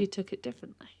you two took it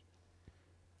differently.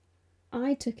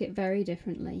 I took it very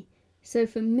differently. So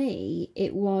for me,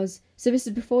 it was... So this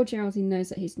is before Geraldine knows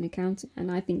that he's an accountant,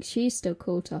 and I think she's still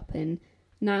caught up in,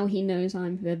 now he knows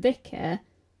I'm the vicar,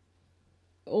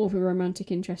 all the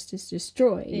romantic interest is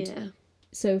destroyed. Yeah.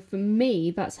 So for me,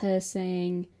 that's her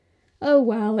saying, "Oh,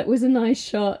 well, it was a nice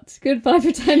shot. Goodbye,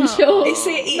 potential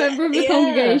member of the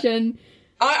congregation."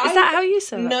 Is that how you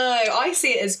saw it? No, I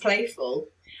see it as playful.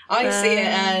 I see it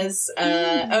as,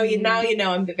 now you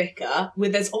know I'm the vicar.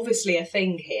 There's obviously a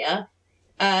thing here.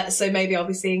 So maybe I'll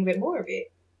be seeing a bit more of you.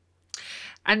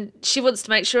 And she wants to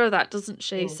make sure of that, doesn't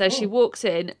she? So she walks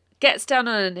in, gets down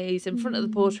on her knees in front of the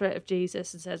portrait of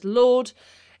Jesus and says, Lord,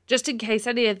 just in case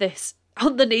any of this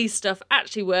on the knees stuff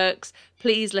actually works,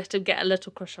 please let him get a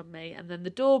little crush on me. And then the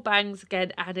door bangs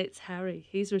again, and it's Harry.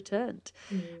 He's returned.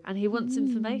 And he wants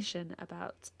information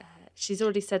about... she's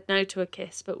already said no to a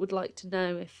kiss, but would like to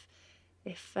know if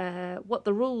what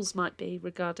the rules might be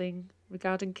regarding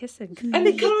kissing. And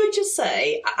then can I just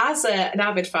say, as an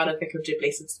avid fan of Vicar of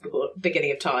Dibley since the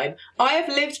beginning of time, I have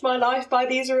lived my life by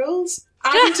these rules.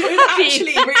 And would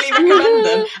actually really recommend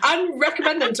them, and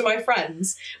recommend them to my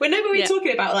friends. Whenever we're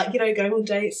talking about, like, you know, going on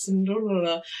dates and blah, blah,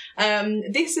 blah,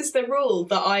 this is the rule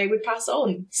that I would pass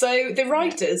on. So the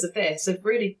writers of this have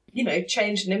really, you know,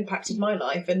 changed and impacted my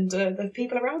life and the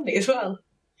people around me as well.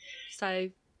 So...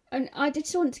 And I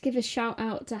just want to give a shout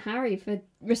out to Harry for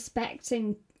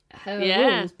respecting her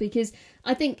rules, because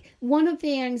I think one of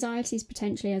the anxieties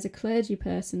potentially as a clergy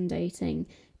person dating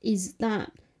is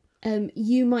that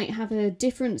you might have a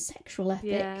different sexual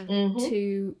ethic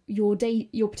to your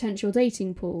potential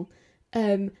dating pool,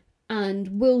 and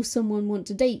will someone want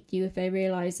to date you if they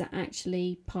realise that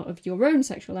actually part of your own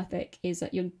sexual ethic is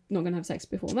that you're not going to have sex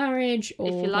before marriage, or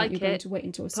if you like you're going to wait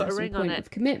until a certain point of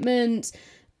it. Commitment,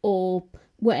 or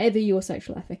whatever your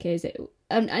sexual ethic is.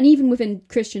 And even within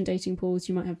Christian dating pools,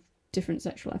 you might have different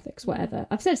sexual ethics, whatever.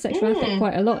 I've said sexual ethic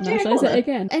quite a lot now, so I'll say it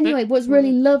again. Anyway, what's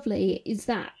really lovely is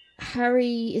that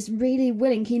Harry is really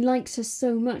willing. He likes her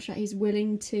so much that he's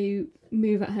willing to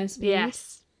move at her speed.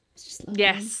 Yes. It's just lovely.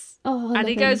 Yes. Oh, and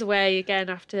he goes away again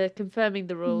after confirming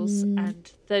the rules.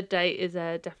 And third date is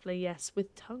definitely yes,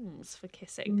 with tongues for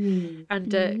kissing.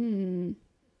 And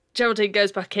Geraldine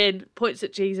goes back in, points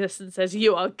at Jesus and says,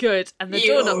 "You are good." And the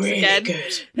door knocks really again.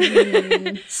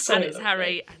 Good. So and it's lovely.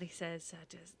 Harry, and he says,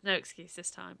 "No excuse this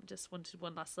time. Just wanted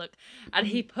one last look." And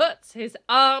he puts his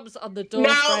arms on the door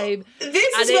frame. This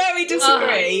is where we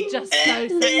disagree. It's just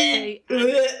so sexy.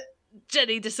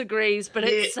 Jenny disagrees, but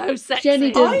it's so sexy.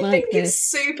 Jenny doesn't I like think this. it's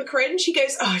super cringe. He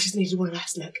goes, "Oh, I just needed one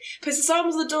last look." Puts his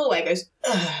arms on the doorway, goes,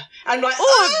 "Ugh." I'm like,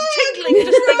 I'm tingling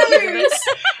just thinking of it.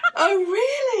 Oh,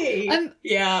 really?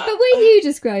 Yeah. But when you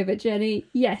describe it, Jenny,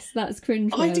 yes, that's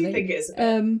cringe. I do think it's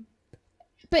a bit.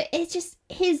 But it's just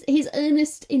his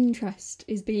earnest interest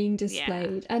is being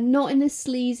displayed, and not in this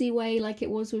sleazy way like it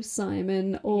was with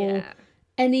Simon or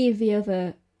any of the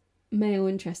other male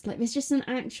interest. Like, there's just an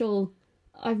actual,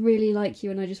 I really like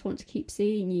you and I just want to keep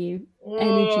seeing you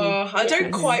energy. I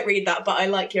don't quite read that, but I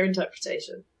like your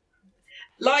interpretation.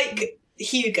 Like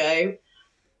Hugo,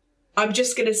 I'm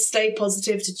just going to stay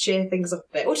positive to cheer things up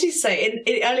a bit. What did he say?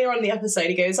 Earlier on in the episode,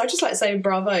 he goes, "I just like saying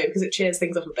bravo because it cheers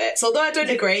things up a bit." So although I don't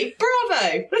agree,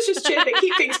 bravo! Let's just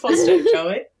keep things positive, shall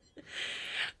we?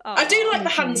 I do like the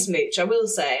hand smooch, I will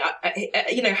say.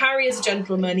 You know, Harry is a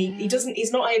gentleman.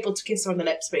 He's not able to kiss her on the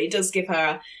lips, but he does give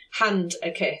her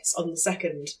a kiss on the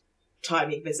second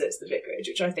time he visits the vicarage,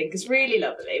 which I think is really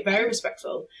lovely, very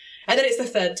respectful. And then it's the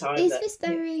third time. Is this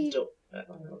very...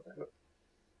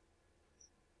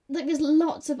 Like, there's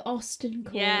lots of Austen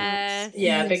call-outs.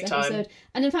 Yeah, big episode. time.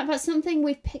 And in fact, that's something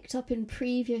we've picked up in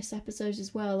previous episodes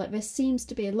as well. Like, there seems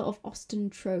to be a lot of Austen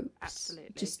tropes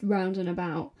just round and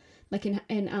about. Like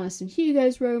in Alice and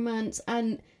Hugo's romance.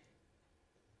 And,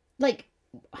 like,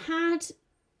 had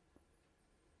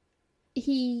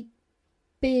he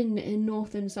been in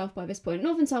North and South by this point...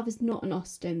 North and South is not an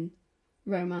Austen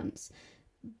romance,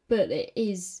 but it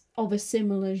is of a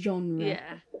similar genre.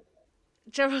 Yeah.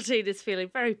 Geraldine is feeling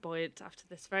very buoyant after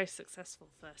this very successful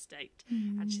first date.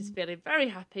 And she's feeling very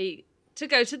happy to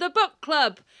go to the book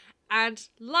club. And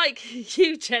like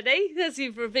you, Jenny, as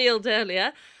you've revealed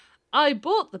earlier, I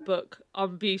bought the book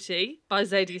on Beauty by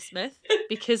Zadie Smith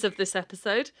because of this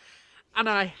episode. And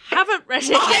I haven't read it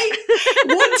yet. I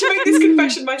want to make this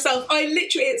confession myself.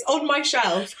 It's on my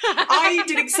shelf. I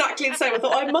did exactly the same. I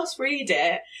thought I must read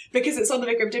it because it's on the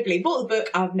Vicar of Dibley. Bought the book,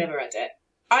 I've never read it.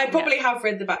 I probably have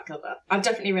read the back cover. I've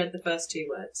definitely read the first 2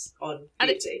 words on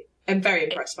Beauty. I'm very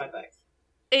impressed by both.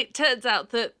 It turns out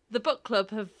that the book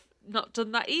club have not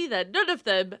done that either. None of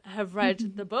them have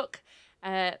read the book.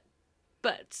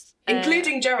 But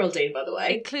including Geraldine, by the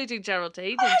way. Including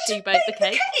Geraldine, and she baked the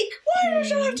cake. Why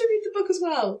should I have to read the book as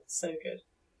well? So good.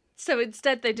 So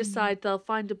instead they decide they'll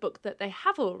find a book that they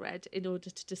have all read in order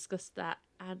to discuss that.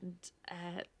 And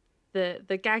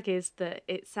the gag is that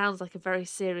it sounds like a very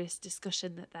serious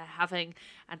discussion that they're having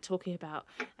and talking about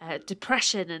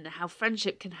depression and how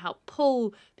friendship can help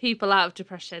pull people out of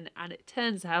depression. And it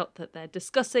turns out that they're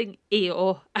discussing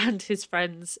Eeyore and his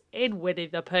friends in Winnie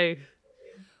the Pooh.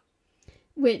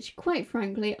 Which, quite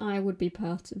frankly, I would be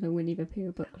part of a Winnie the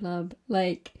Pooh book club.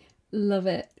 Like, love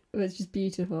it. It was just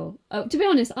beautiful. To be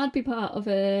honest, I'd be part of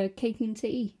a cake and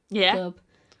tea club.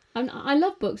 I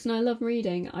love books and I love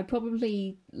reading. I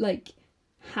probably like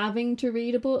having to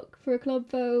read a book for a club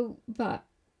though, but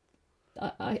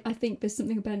I think there's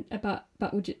something about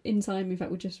inside me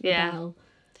that would just rebel.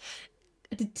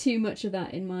 I did too much of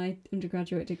that in my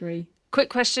undergraduate degree. Quick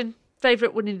question.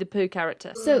 Favourite Winnie the Pooh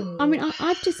character? So, I mean,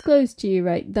 I've disclosed to you,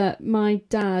 right, that my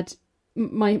dad,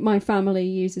 my family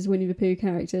uses Winnie the Pooh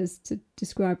characters to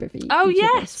describe it for each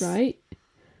of us, right?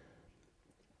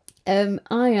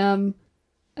 I am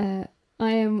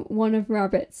one of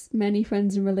Rabbit's many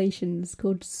friends and relations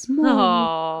called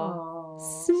Small.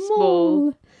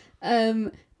 Small. My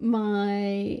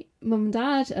mum and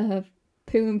dad are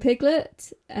Pooh and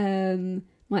Piglet.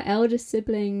 My eldest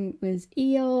sibling was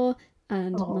Eeyore,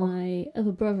 and my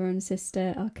other brother and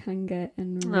sister are Kanga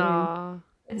and Roo.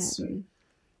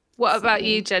 What about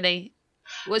you, Jenny?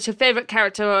 What's your favourite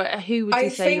character, or who would you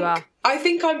say you are? I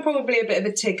think I'm probably a bit of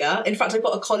a Tigger. In fact, I've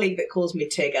got a colleague that calls me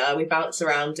Tigger. We bounce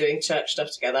around doing church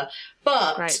stuff together.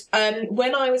 But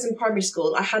when I was in primary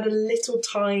school, I had a little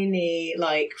tiny,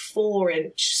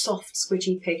 4-inch soft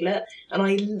squidgy piglet. And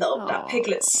I loved that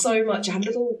piglet so much. I had a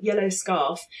little yellow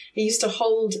scarf. I used to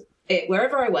hold it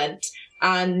wherever I went.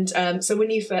 And so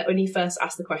when you first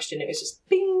asked the question, it was just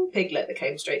bing, Piglet that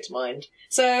came straight to mind.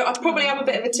 So I probably am a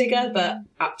bit of a Tigger, but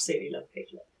absolutely love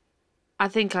Piglet. I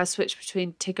think I switched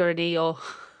between Tigger and Eeyore.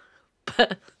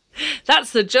 But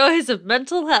that's the joys of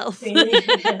mental health.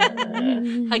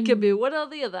 I can be one or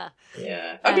the other.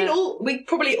 Yeah. I mean, we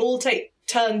probably all take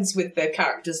turns with the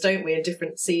characters, don't we, in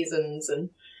different seasons and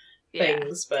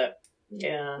things. But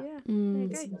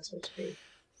that's what to be.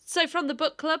 So from the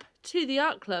book club to the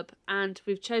art club, and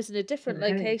we've chosen a different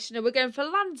location, and we're going for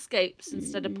landscapes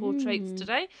instead of portraits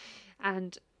today.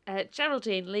 And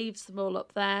Geraldine leaves them all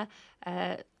up there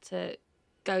to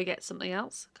go get something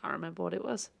else. Can't remember what it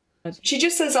was. She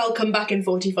just says, I'll come back in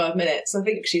 45 minutes. I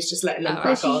think she's just letting them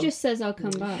crack on. She just says, I'll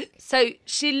come back. So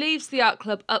she leaves the art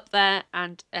club up there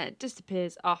and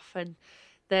disappears off, and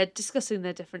they're discussing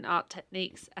their different art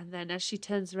techniques. And then as she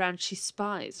turns around, she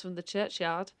spies from the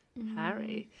churchyard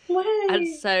Harry. And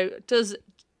so does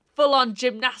full-on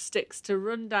gymnastics to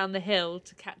run down the hill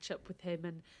to catch up with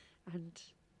him and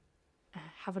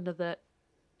have another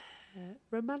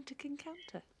romantic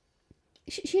encounter.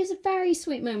 She has a very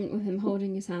sweet moment with him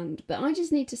holding his hand, but I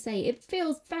just need to say it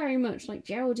feels very much like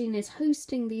Geraldine is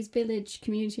hosting these village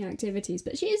community activities,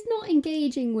 but she is not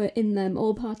engaging in them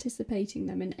or participating in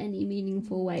them in any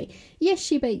meaningful way. Yes,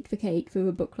 she baked the cake for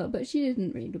the book club, but she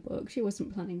didn't read the book. She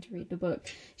wasn't planning to read the book.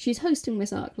 She's hosting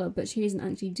this art club, but she isn't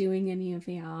actually doing any of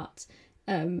the art.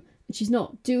 She's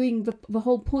not doing the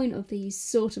whole point of these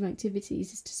sort of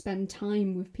activities is to spend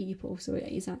time with people, so it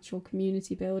is actual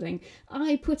community building.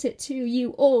 I put it to you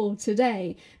all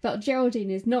today that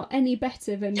Geraldine is not any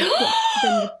better than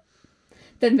the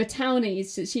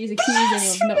townies that she's accusing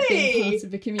of not being part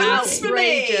of the community.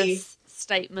 Outrageous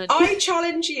statement. I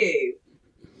challenge you.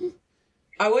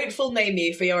 I won't full name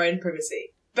you for your own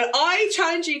privacy, but I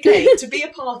challenge you, Kate, to be a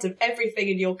part of everything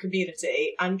in your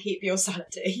community and keep your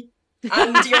sanity.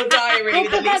 And your diary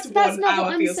with at least 1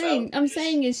 hour for yourself. Saying. I'm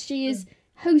saying is she is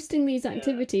hosting these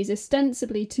activities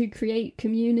ostensibly to create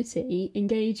community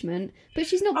engagement, but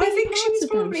she's not being part she was of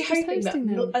probably them. hoping that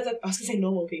I was going to say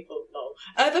normal people,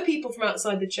 other people from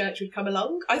outside the church would come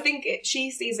along. I think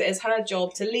she sees it as her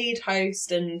job to lead,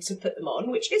 host, and to put them on,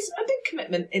 which is a big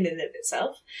commitment in and of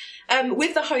itself.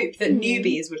 With the hope that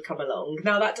newbies would come along.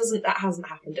 Now that hasn't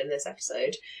happened in this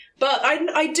episode, but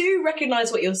I do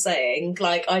recognise what you're saying.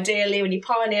 Like, ideally, when you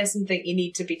pioneer something, you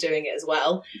need to be doing it as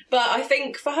well. But I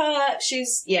think for her, I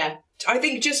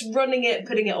think just running it,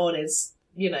 putting it on is,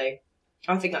 I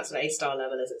think that's an A-star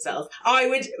level as itself. I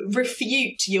would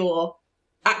refute your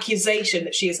accusation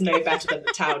that she is no better than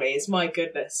the townies. My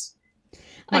goodness.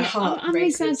 I'm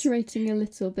exaggerating a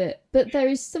little bit, but there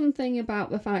is something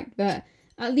about the fact that,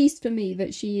 at least for me,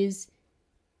 that she is...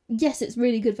 Yes, it's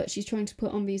really good that she's trying to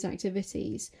put on these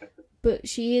activities, but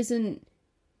she isn't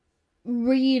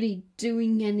really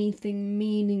doing anything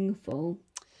meaningful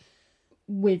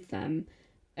with them.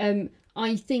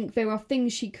 I think there are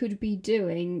things she could be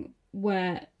doing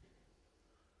where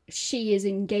she is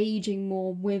engaging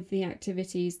more with the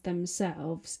activities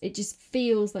themselves. It just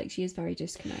feels like she is very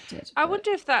disconnected. I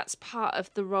wonder if that's part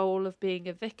of the role of being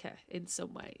a vicar in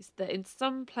some ways, that in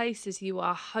some places you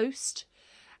are host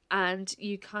and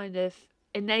you kind of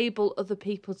enable other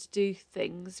people to do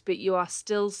things, but you are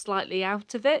still slightly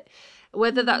out of it,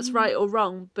 whether that's right or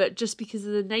wrong, but just because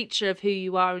of the nature of who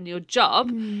you are in your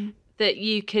job, that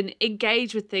you can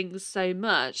engage with things so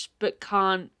much but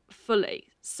can't fully.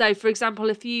 So, for example,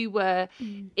 if you were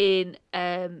in,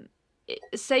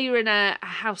 say you're in a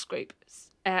house group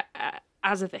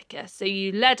as a vicar, so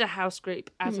you led a house group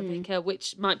as a vicar,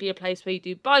 which might be a place where you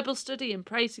do Bible study and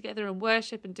pray together and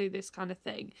worship and do this kind of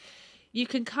thing. You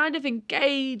can kind of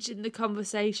engage in the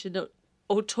conversation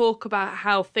or talk about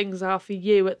how things are for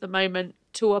you at the moment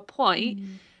to a point,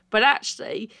 but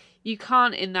actually you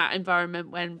can't in that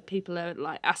environment when people are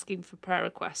like asking for prayer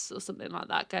requests or something like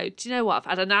that go, do you know what, I've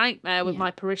had a nightmare with my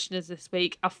parishioners this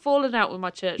week, I've fallen out with my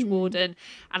church warden,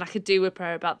 and I could do a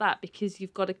prayer about that, because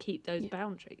you've got to keep those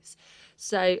boundaries.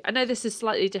 So I know this is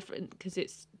slightly different because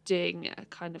it's doing a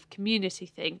kind of community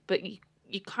thing, but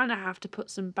you kind of have to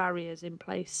put some barriers in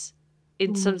place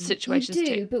in some situations you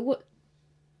do, too.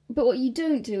 But what you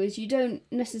don't do is you don't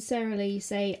necessarily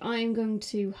say, I'm going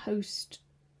to host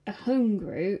a home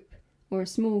group or a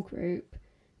small group,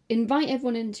 invite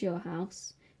everyone into your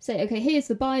house, say, okay, here's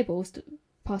the Bible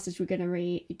passage we're going to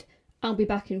read, I'll be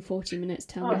back in 40 minutes,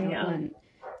 tell me how it went.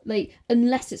 Like,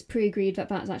 unless it's pre-agreed that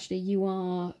that's actually, you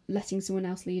are letting someone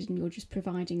else lead and you're just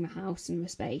providing the house and the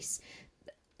space.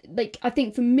 Like, I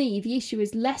think for me, the issue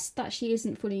is less that she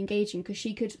isn't fully engaging, because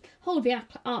she could hold the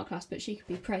art class, but she could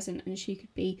be present and she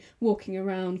could be walking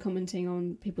around, commenting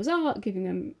on people's art, giving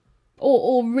them,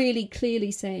 or really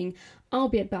clearly saying, I'll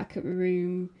be at the back of the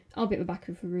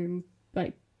room,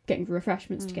 like, getting the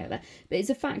refreshments together. But it's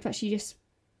a fact that she just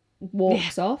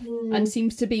walks off and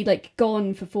seems to be, like,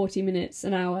 gone for 40 minutes,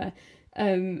 an hour.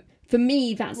 For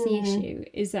me, that's the issue,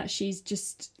 is that she's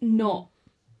just not...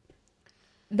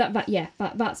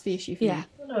 That's the issue for me. I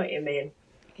know what you mean.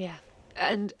 Yeah.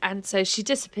 And so she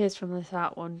disappears from this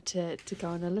art one to go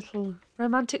on a little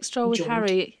romantic stroll with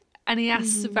Harry, and he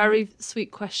asks a very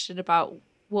sweet question about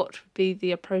what would be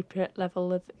the appropriate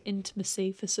level of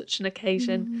intimacy for such an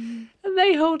occasion. And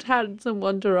they hold hands and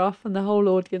wander off, and the whole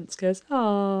audience goes,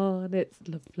 oh, and it's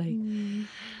lovely.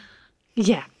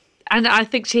 Yeah. And I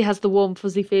think she has the warm,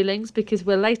 fuzzy feelings, because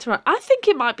we're later on. I think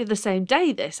it might be the same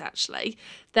day, this, actually.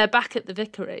 They're back at the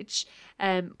vicarage.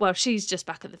 Well, she's just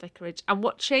back at the vicarage and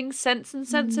watching Sense and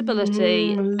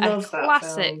Sensibility, a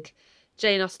classic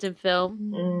Jane Austen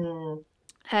film.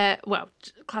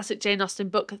 Classic Jane Austen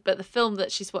book, but the film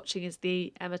that she's watching is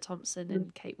the Emma Thompson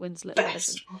and Kate Winslet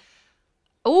version.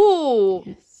 Oh,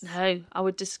 no, I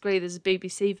would disagree. There's a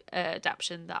BBC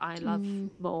adaptation that I love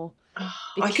more.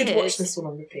 I could watch this one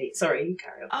on repeat. Sorry, you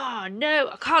carry on. Oh, no,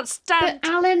 I can't stand...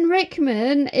 But Alan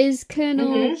Rickman is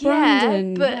Colonel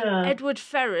Brandon. Yeah, but Edward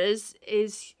Ferrars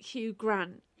is Hugh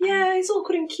Grant. Yeah, he's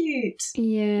awkward and cute.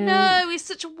 Yeah. No, he's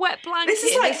such a wet blanket. This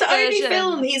is like the only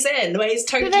film he's in where he's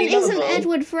totally lovable. But then lovable. isn't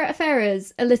Edward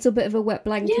Ferrars a little bit of a wet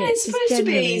blanket? Yeah, he's supposed to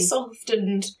be soft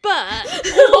and... But,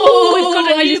 we've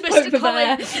got a new Mr.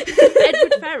 Collins.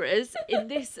 Edward Ferrars, in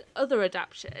this other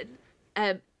adaptation,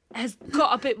 has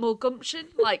got a bit more gumption.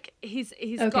 Like, he's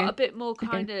got a bit more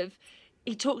kind of...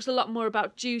 He talks a lot more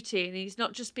about duty, and he's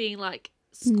not just being, like,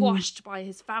 squashed by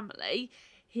his family.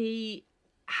 He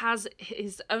has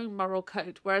his own moral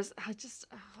code, whereas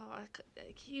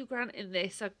Hugh Grant in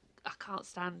this, I can't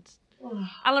stand.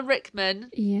 Alan Rickman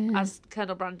as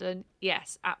Colonel Brandon,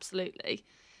 yes, absolutely.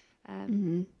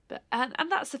 But and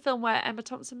that's the film where Emma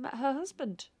Thompson met her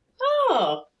husband.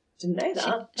 Oh, didn't know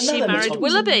that. She married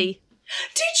Willoughby.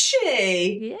 Did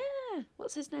she? Yeah.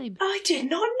 What's his name? I did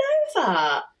not know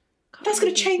that. That's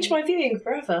going to change my viewing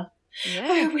forever. Yeah.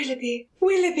 Oh, Willoughby.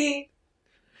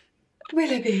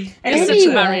 You're such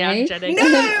a Marianne Jennings. No,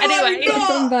 anyway,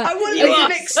 I'm not. I want to you be are a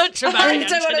mix. such a Marianne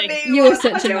Jennings. You are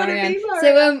such a Marianne.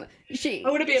 So I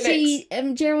want to be a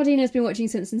mix. Geraldine has been watching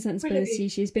Sense and Sensibility. Willoughby.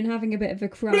 She's been having a bit of a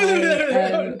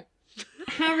cry.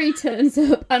 Harry turns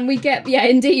up, and we get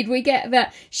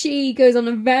that she goes on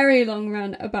a very long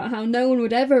rant about how no one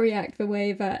would ever react the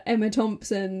way that Emma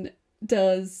Thompson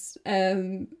does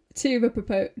to the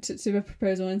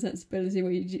proposal in Sensibility,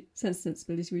 where you just go,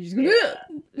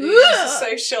 It's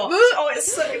so shocked.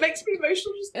 It makes me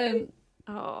emotional.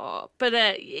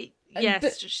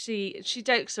 She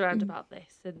jokes around about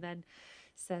this, and then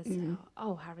says,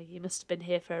 "Oh, Harry, you must have been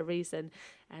here for a reason."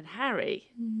 And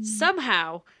Harry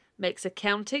somehow makes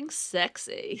accounting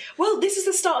sexy. Well, this is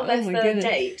the start of their third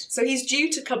date. So he's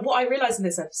due to come... What I realised in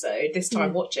this episode, this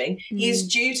time watching, he's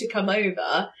due to come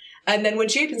over. And then when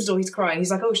she opens the door, he's crying.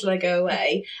 He's like, oh, should I go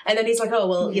away? And then he's like, oh,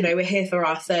 well, you know, we're here for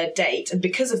our third date. And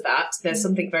because of that, there's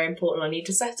something very important I need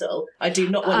to settle. I do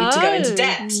not want you to go into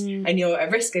debt. And you're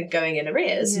at risk of going in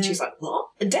arrears. And she's like, what?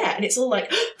 A debt? And it's all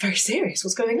like, very serious.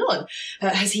 What's going on?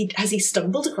 Has he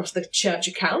stumbled across the church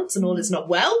accounts and all is not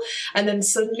well? And then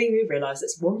suddenly we realise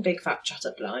it's one big fat chat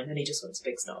up line and he just wants a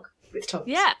big snog. with Thomas.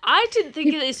 Yeah, I didn't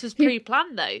think this was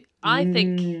pre-planned though. I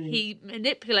think he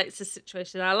manipulates the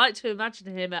situation. I like to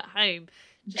imagine him at home,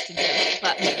 just in case.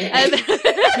 But like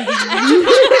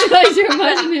to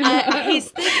imagine him. he's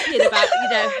thinking about,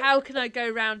 how can I go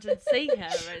round and see her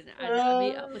and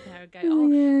meet up with her and go,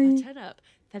 I turn up,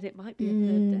 then it might be a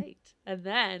third date, and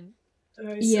then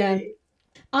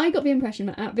I got the impression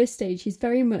that at this stage he's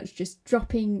very much just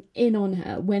dropping in on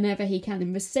her whenever he can,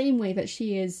 in the same way that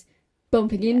she is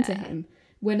bumping into him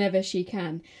whenever she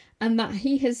can, and that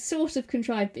he has sort of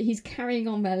contrived that he's carrying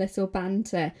on their little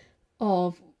banter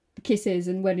of kisses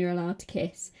and when you're allowed to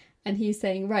kiss, and he's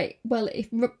saying, right, well, if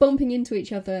bumping into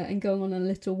each other and going on a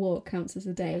little walk counts as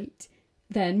a date,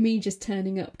 then me just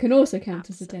turning up can also count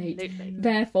as a date.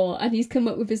 Therefore, and he's come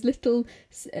up with this little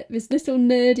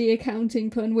nerdy accounting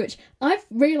pun, which I've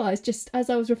realised just as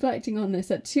I was reflecting on this,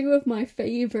 that two of my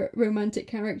favourite romantic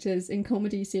characters in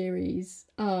comedy series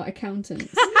are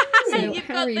accountants. So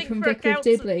Harry from Vicar of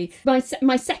Dibley. My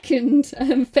second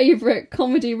favourite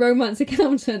comedy romance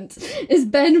accountant is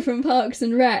Ben from Parks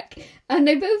and Rec, and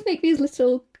they both make these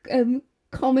little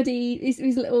comedy,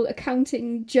 these little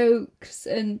accounting jokes,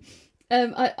 and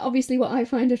obviously what I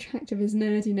find attractive is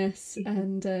nerdiness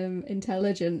and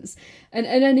intelligence. And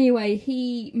anyway,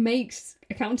 he makes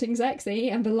accounting sexy,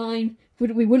 and the line,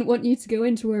 we wouldn't want you to go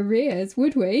into arrears,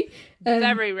 would we?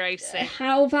 Very racy.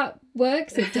 How that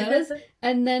works, it does.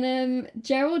 And then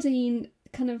Geraldine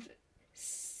kind of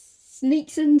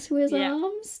sneaks into his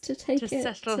arms to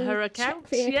settle her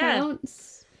accounts. Check the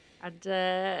accounts.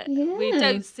 And we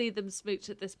don't see them smooch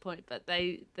at this point, but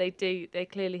they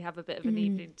clearly have a bit of an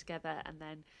evening together, and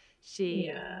then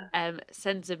she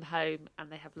sends him home,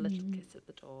 and they have a little kiss at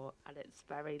the door, and it's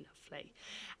very lovely.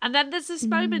 And then there's this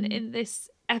moment in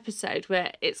this episode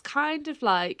where it's kind of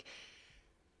like,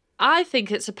 I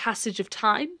think it's a passage of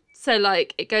time. So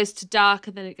like it goes to dark,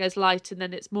 and then it goes light, and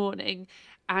then it's morning,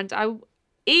 and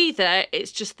either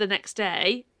it's just the next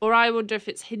day, or I wonder if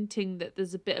it's hinting that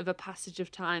there's a bit of a passage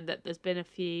of time, that there's been a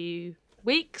few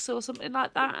weeks or something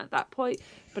like that at that point,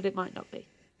 but it might not be.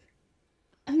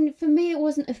 I mean, for me, it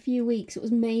wasn't a few weeks. It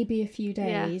was maybe a few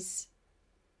days.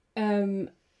 Yeah.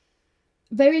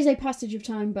 There is a passage of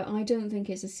time, but I don't think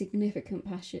it's a significant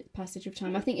passage of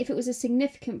time. I think if it was a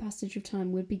significant passage of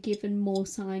time, we'd be given more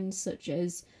signs such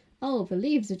as, oh, the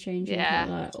leaves are changing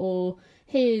colour, or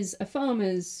here's a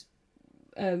farmer's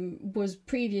was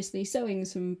previously sowing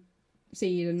some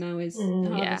seed and now is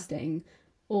harvesting,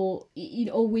 or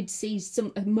we'd see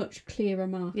a much clearer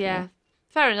marker. Yeah,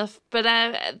 fair enough. But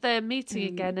they're meeting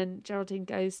again, and Geraldine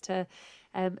goes to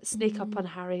sneak up on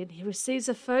Harry, and he receives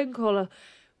a phone call,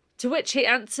 to which he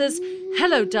answers,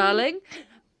 "Hello, darling."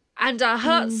 And our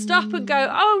hearts stop and go,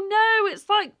 oh no, it's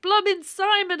like Bloomin'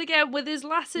 Simon again with his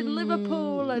lass in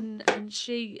Liverpool. And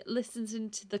she listens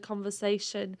into the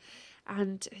conversation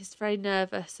and is very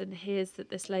nervous and hears that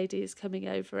this lady is coming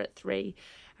over at 3,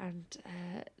 and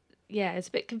is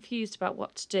a bit confused about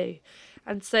what to do.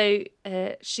 And so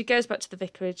she goes back to the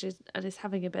vicarage and is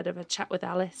having a bit of a chat with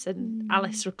Alice, and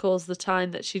Alice recalls the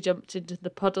time that she jumped into the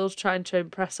puddle trying to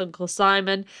impress Uncle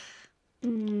Simon,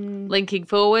 linking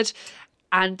forward.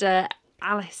 And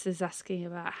Alice is asking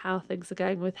about how things are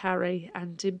going with Harry,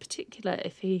 and in particular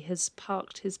if he has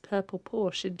parked his purple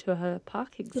Porsche into her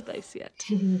parking space yet.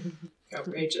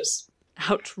 Outrageous.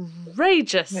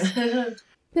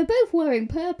 They're both wearing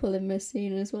purple in this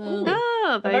scene as well.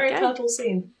 Oh, a very purple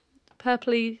scene.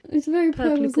 It's a very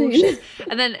purple scene.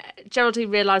 And then Geraldine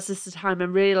realises the time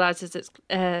and realises it's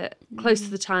close to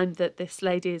the time that this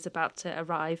lady is about to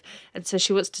arrive, and so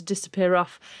she wants to disappear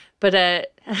off. But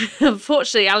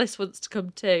unfortunately, Alice wants to come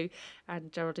too,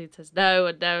 and Geraldine says no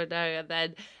and no and no, and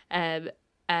then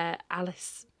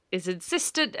Alice is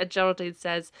insistent, and Geraldine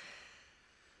says,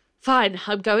 "Fine,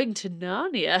 I'm going to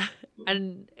Narnia,"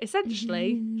 and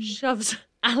essentially shoves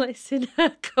Alice in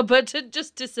her cupboard and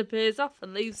just disappears off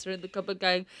and leaves her in the cupboard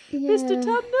going, Mr.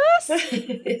 Tumnus.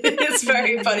 It's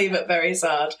very funny but very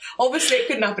sad. Obviously it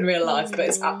couldn't happen in real life, but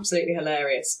it's absolutely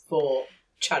hilarious for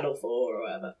Channel 4 or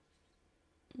whatever.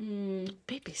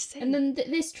 BBC. And then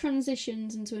this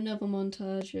transitions into a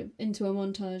montage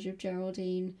of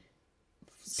Geraldine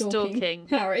stalking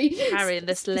Harry and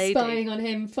this lady, spying on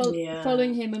him,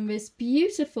 following him and this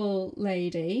beautiful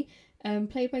lady,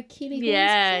 played by Keely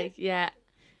Hawes.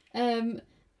 And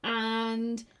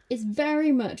it's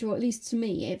very much, or at least to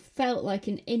me, it felt like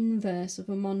an inverse of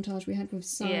a montage we had with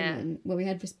Simon, where we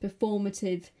had this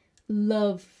performative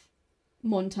love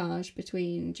montage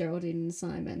between Geraldine and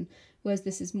Simon, whereas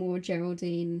this is more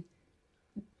Geraldine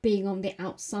being on the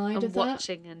outside and of that,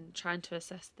 watching and trying to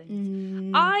assess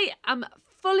things. I am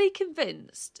fully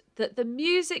convinced that the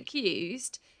music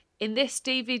used in this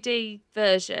DVD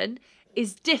version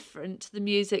is different to the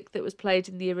music that was played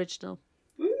in the original.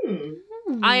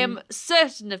 I am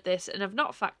certain of this, and I've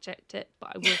not fact-checked it,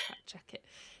 but I will fact-check it,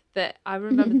 that I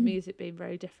remember the music being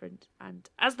very different. And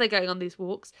as they're going on these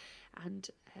walks, and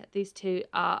these two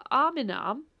are arm in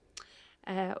arm,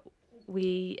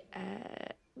 we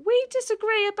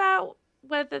disagree about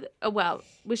whether... well,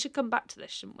 we should come back to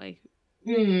this, shouldn't we?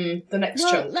 The next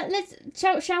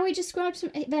chunk. Shall we describe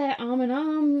some? They're arm in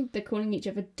arm. They're calling each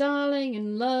other darling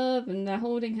and love, and they're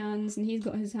holding hands. And he's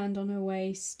got his hand on her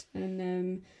waist,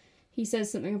 and he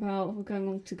says something about we're going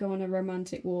on to go on a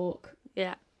romantic walk.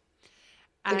 Yeah,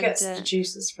 It gets the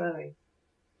juices flowing.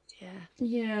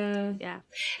 Yeah.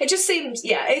 It just seems,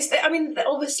 I mean,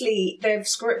 obviously they've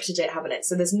scripted it, haven't it?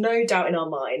 So there's no doubt in our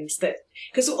minds that,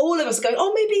 because all of us are going,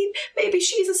 oh, maybe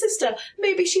she's a sister,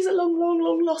 maybe she's a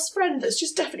long lost friend that's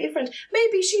just definitely a friend,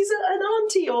 maybe she's an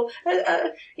auntie or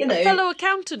a fellow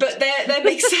accountant. But they're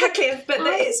exactly, but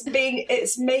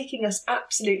it's making us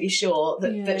absolutely sure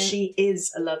that she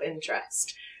is a love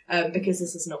interest, because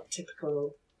this is not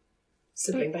typical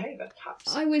sibling behaviour,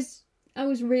 perhaps. I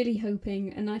was really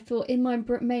hoping, and I thought in my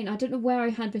brain, I don't know where I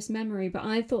had this memory, but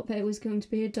I thought that it was going to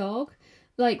be a dog.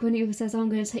 Like when he says, I'm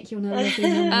going to take you on a lovely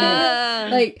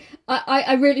number. Like,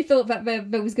 I really thought that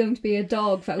there was going to be a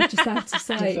dog that was just out of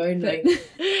sight.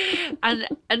 And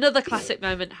another classic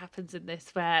moment happens in this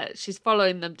where she's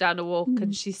following them down a walk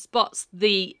and she spots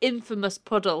the infamous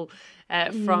puddle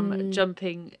from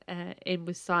jumping in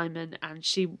with Simon, and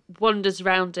she wanders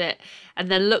around it and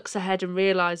then looks ahead and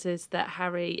realises that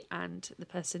Harry and the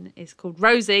person is called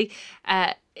Rosie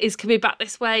is coming back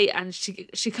this way, and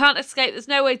she can't escape. There's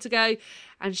no way to go,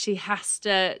 and she has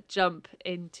to jump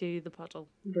into the puddle.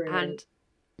 Brilliant.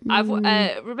 And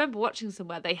I remember watching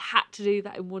somewhere they had to do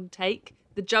that in one take.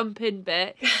 The jump in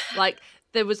bit, like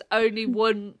there was only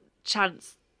one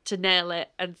chance to nail it,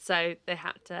 and so they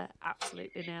had to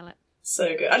absolutely nail it.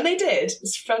 So good. And they did.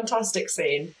 It's a fantastic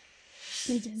scene.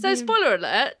 So, spoiler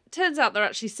alert, turns out they're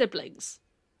actually siblings.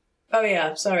 Oh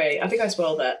yeah, sorry. I think I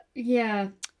spoiled it. Yeah.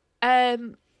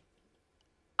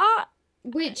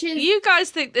 Which is... You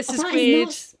guys think this is weird,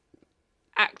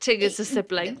 acting as a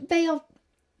sibling? They are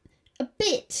a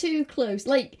bit too close.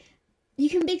 Like, you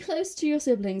can be close to your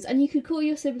siblings, and you could call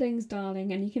your siblings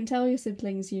darling, and you can tell your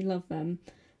siblings you love them.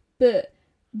 But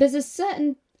there's a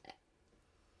certain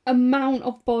amount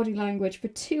of body language for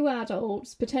two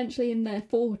adults, potentially in their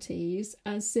 40s,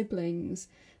 as siblings.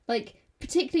 Like,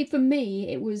 particularly for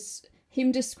me, it was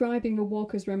him describing the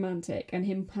walk as romantic and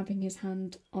him having his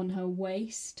hand on her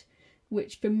waist,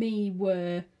 which for me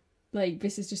were, like,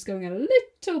 this is just going a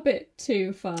little bit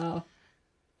too far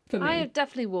for me. I have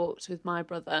definitely walked with my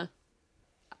brother,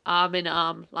 arm in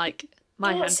arm, like,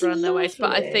 my hands around their waist,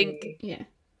 but I think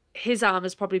his arm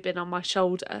has probably been on my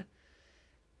shoulder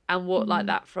and walked like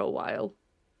that for a while.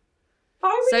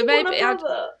 I really want a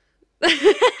brother.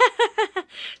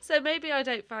 So maybe I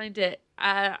don't find it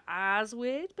as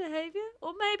weird behaviour,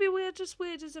 or maybe we're just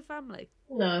weird as a family.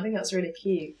 No, I think that's really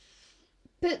cute.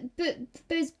 But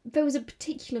there was a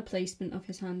particular placement of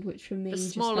his hand which for me the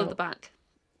just small felt... of the back,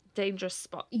 dangerous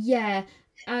spot. Yeah,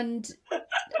 and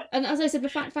as I said, the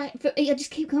fact that I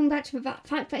just keep coming back to the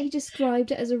fact that he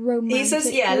described it as a romantic. He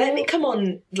says, "Yeah, let me come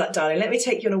on, darling. Let me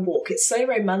take you on a walk. It's so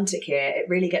romantic here. It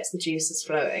really gets the juices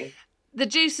flowing." The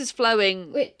juices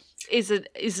flowing is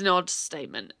an odd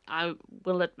statement, I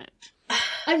will admit.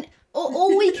 And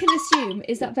all we can assume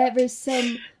is that there is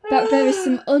some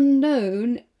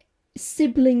unknown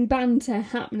sibling banter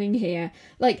happening here.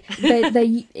 Like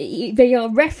they are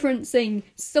referencing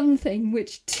something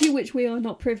to which we are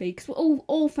not privy, because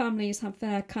all families have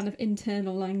their kind of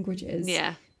internal languages.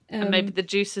 Yeah, and maybe the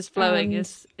juices flowing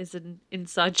is an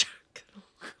inside joke.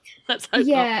 Let's hope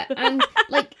not. And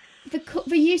like.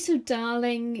 The use of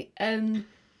darling,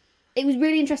 it was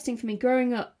really interesting for me.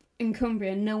 Growing up in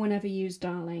Cumbria, no one ever used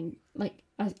darling, like,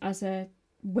 as a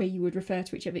way you would refer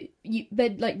to each other.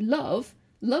 They'd, like, love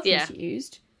was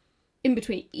used,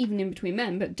 even in between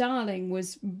men, but darling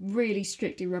was really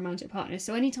strictly romantic partners.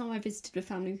 So anytime I visited a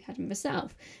family who had it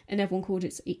myself, and everyone called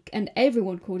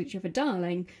each other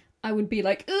darling, I would be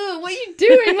like, oh, what are you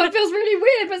doing? That feels really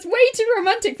weird. That's way too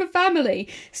romantic for family.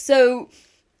 So...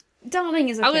 darling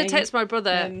is a I'm thing. going to text my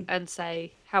brother and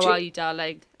say, how are you,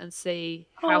 darling? And see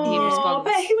how he responds.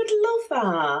 I bet he would love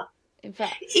that. In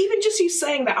fact, even just you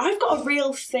saying that, I've got a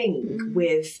real thing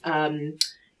with,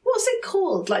 what's it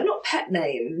called? Like, not pet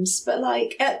names, but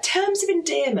like terms of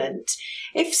endearment.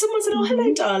 If someone said, oh,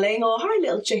 hello, darling, or hi,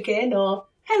 little chicken, or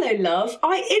hello, love,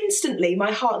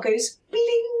 my heart goes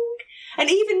bling.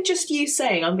 And even just you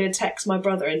saying, I'm going to text my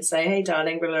brother and say, hey,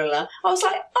 darling, blah, blah, blah, I was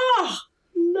like,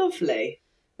 Lovely.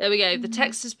 There we go. The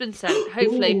text has been sent.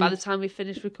 Hopefully, by the time we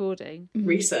finish recording,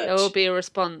 Research. there will be a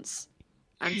response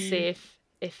and see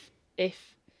if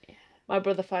my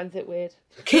brother finds it weird.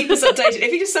 Keep us updated.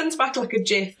 If he just sends back like a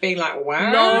GIF being like,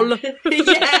 wow. Lol.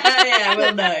 yeah,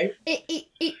 we'll know.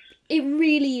 It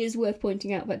really is worth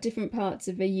pointing out that different parts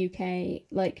of the UK,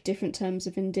 like different terms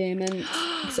of endearment,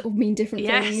 sort of mean different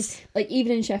things. Like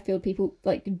even in Sheffield, people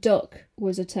like duck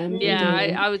was a term. Of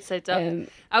endearment. I would say duck.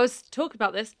 I was talking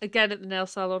about this again at the nail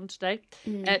salon today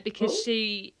because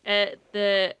she,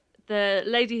 the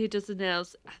lady who does the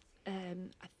nails,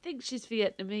 I think she's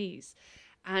Vietnamese,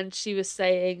 and she was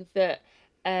saying that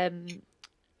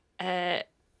a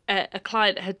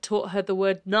client had taught her the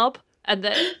word knob. And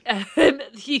that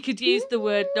you could use the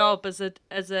word knob as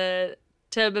a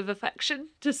term of affection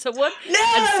to someone. No!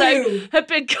 And so had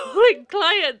been calling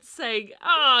clients saying,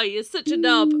 "Oh, you're such a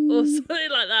knob," or something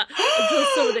like that, until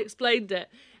someone explained it.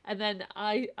 And then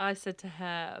I said to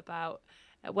her about,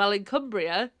 well, in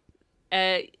Cumbria,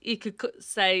 you could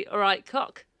say, "All right,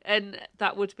 cock," and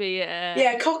that would be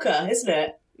cocker, isn't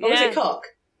it? Or was it cock?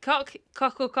 Cock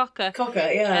or cocker.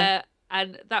 Cocker, yeah.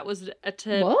 And that was a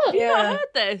term. What? Have you not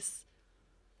heard this?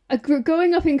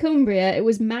 Growing up in Cumbria, it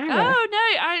was Mara. Oh,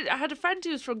 no, I had a friend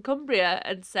who was from Cumbria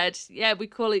and said, yeah, we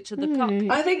call each other cock.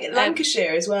 I think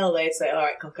Lancashire as well, they'd say, all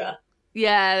right, cocker.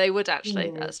 Yeah, they would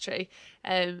actually, that's true.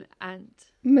 And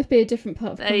must be a different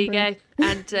part of there Cumbria. you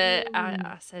go. And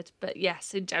I said, but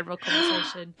yes, in general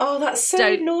conversation. Oh, that's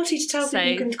so naughty to tell people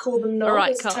you can call them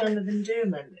knob as a term of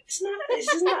endearment.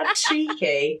 Isn't that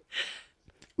cheeky?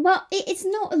 Well, it's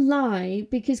not a lie,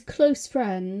 because close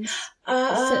friends sit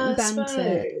and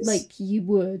banter like you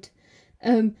would.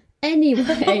 Anyway,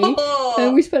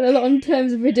 we spent a lot on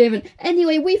terms of endearment.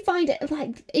 Anyway, we find it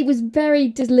like it was very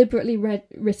deliberately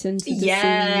written to deceive.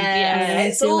 Yeah,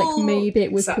 I feel like maybe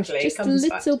it was pushed just a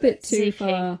little bit too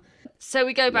far. So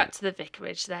we go back to the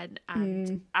vicarage then,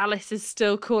 and Alice is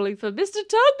still calling for Mr.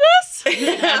 Turnus.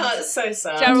 That's so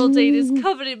sad. Geraldine is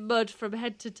covered in mud from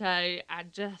head to toe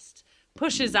and just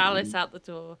pushes Alice out the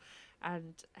door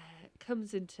and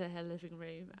comes into her living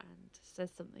room and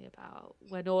says something about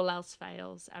when all else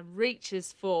fails and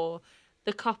reaches for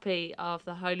the copy of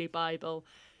the Holy Bible,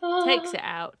 takes it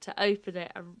out to open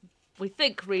it and we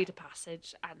think read a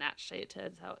passage, and actually it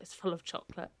turns out it's full of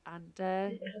chocolate and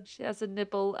she has a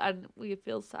nibble and we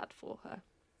feel sad for her.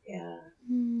 Yeah.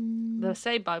 The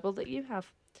same Bible that you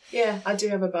have. Yeah, I do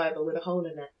have a Bible with a hole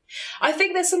in it. I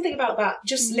think there's something about that,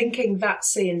 just linking that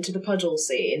scene to the puddle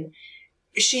scene.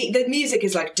 The music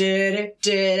is like,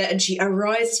 and she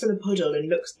arises from the puddle and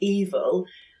looks evil.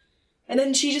 And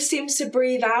then she just seems to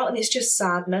breathe out and it's just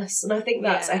sadness. And I think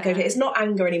that's echoed here. It's not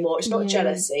anger anymore. It's not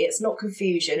jealousy. It's not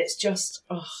confusion. It's just,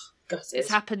 gutted. It's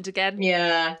happened again.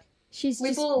 Yeah.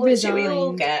 We're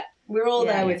all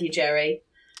there with you, Gerry.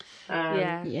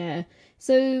 Yeah.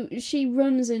 So she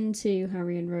runs into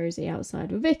Harry and Rosie outside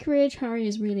the vicarage. Harry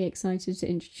is really excited to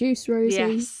introduce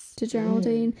Rosie to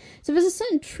Geraldine. So there's a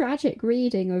certain tragic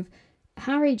reading of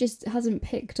Harry just hasn't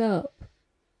picked up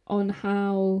on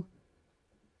how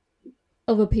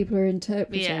other people are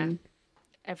interpreting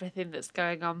everything that's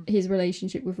going on, his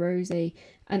relationship with Rosie,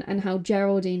 and how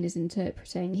Geraldine is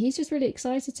interpreting. He's just really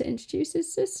excited to introduce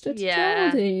his sister to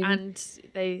Geraldine. And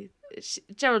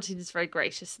Geraldine is very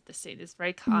gracious in the scene, is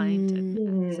very kind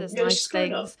and says nice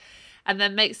things, and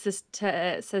then says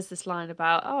this line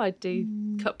about, I do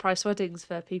cut price weddings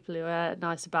for people who are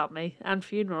nice about me and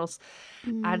funerals.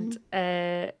 And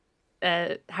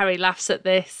Harry laughs at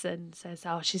this and says,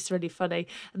 she's really funny.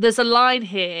 And there's a line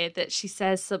here that she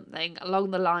says something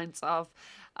along the lines of,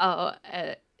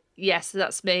 yes,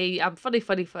 that's me. I'm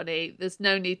funny. There's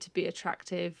no need to be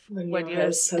attractive when you're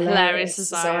as hilarious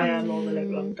as I am all the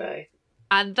livelong day.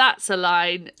 And that's a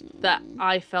line that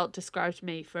I felt described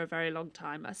me for a very long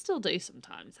time. I still do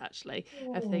sometimes, actually,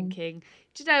 of thinking,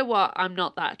 do you know what? I'm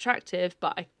not that attractive,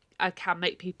 but I can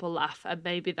make people laugh. And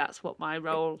maybe that's what my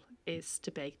role is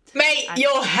to be. Mate,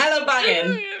 you're hella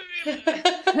banging.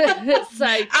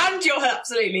 And you're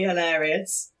absolutely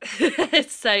hilarious.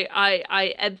 So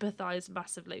I empathise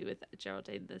massively with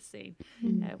Geraldine in this scene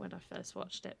when I first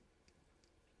watched it.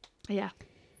 Yeah.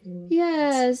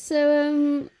 Yeah,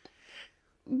 so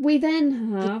we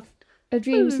then have a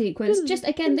dream sequence. Just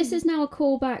again, this is now a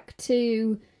callback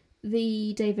to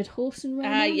the David Hawson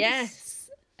romance. Yes.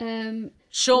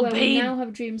 Sean Bean. We now have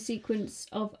a dream sequence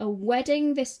of a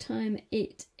wedding. This time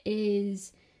it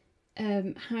is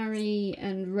Harry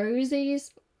and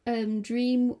Rosie's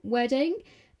dream wedding,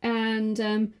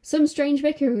 and some strange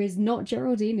vicar who is not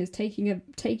Geraldine is taking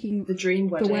the dream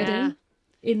wedding.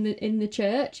 in the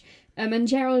church, And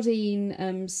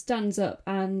Geraldine stands up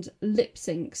and lip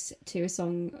syncs to a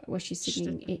song where she's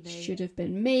singing "It Should Have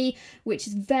Been Me," which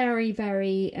is very,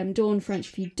 very Dawn French.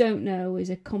 If you don't know, is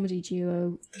a comedy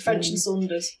duo, The French and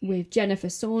Saunders, with Jennifer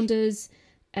Saunders.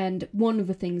 And one of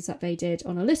the things that they did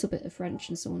on a little bit of French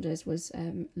and Saunders was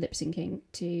lip syncing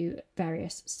to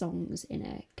various songs in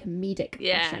a comedic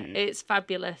fashion. Yeah, it's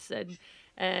fabulous. And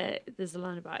there's a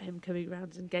line about him coming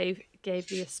round and gave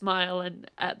me a smile, and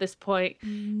at this point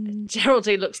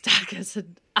Geraldine looks daggers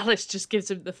and Alice just gives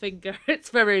him the finger. It's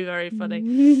very, very funny.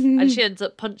 And she ends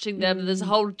up punching them, and there's a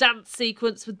whole dance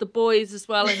sequence with the boys as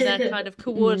well in their kind of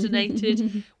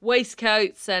coordinated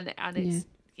waistcoats, and it's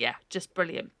just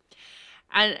brilliant.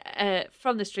 And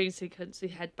from this dream sequence, we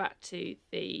head back to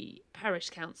the parish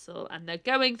council, and they're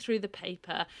going through the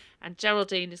paper, and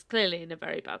Geraldine is clearly in a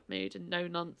very bad mood and no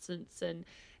nonsense. And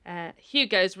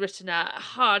Hugo's written a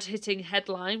hard-hitting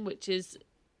headline, which is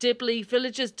 "Dibley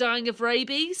villagers dying of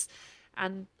rabies,"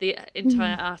 and the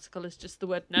entire article is just the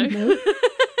word no.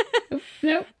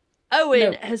 No.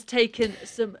 Owen has taken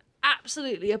some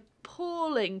absolutely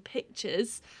appalling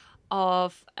pictures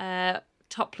of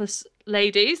topless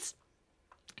ladies,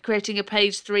 creating a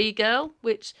page 3 girl,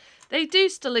 which they do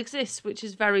still exist, which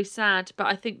is very sad, but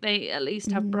I think they at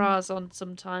least have bras on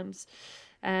sometimes.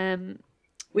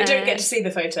 We don't get to see the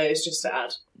photos, just to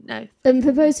add. No.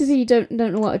 For those of you who don't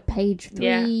know what a page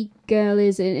 3 girl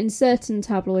is, in certain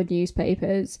tabloid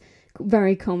newspapers,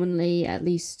 very commonly, at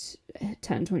least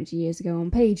 10, 20 years ago,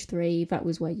 on page 3, that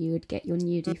was where you would get your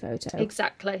nudie photo.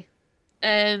 Exactly.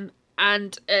 And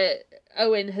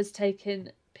Owen has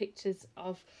taken pictures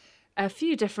of a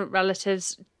few different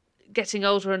relatives getting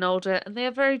older and older, and they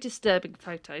are very disturbing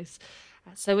photos.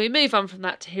 So we move on from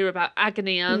that to hear about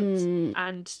Agony Aunt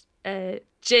and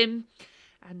Jim.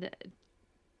 And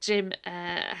Jim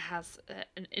has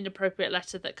an inappropriate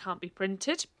letter that can't be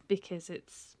printed because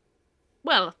it's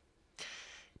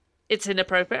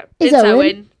inappropriate. It's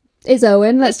Owen. It's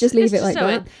Owen. Let's just leave it like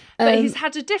Owen. that. But he's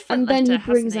had a different letter,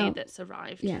 hasn't he, that's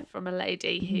arrived from a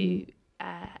lady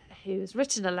who has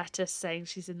written a letter saying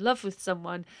she's in love with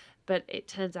someone, but it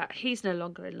turns out he's no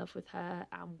longer in love with her,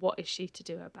 and what is she to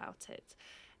do about it?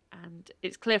 And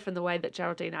it's clear from the way that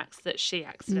Geraldine acts that she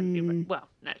accidentally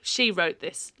she wrote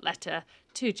this letter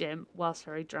to Jim whilst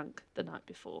very drunk the night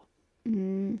before.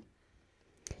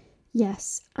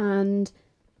 Yes, and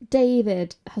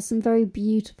David has some very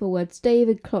beautiful words.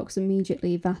 David clocks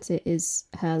immediately that it is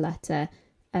her letter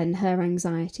and her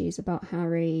anxieties about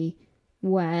Harry,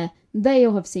 where they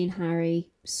all have seen Harry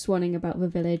swanning about the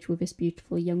village with this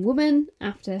beautiful young woman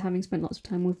after having spent lots of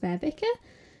time with their vicar.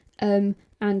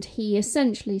 And he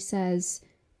essentially says,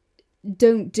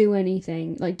 don't do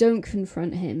anything, like don't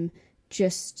confront him.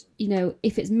 Just,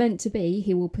 if it's meant to be,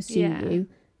 he will pursue you.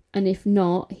 And if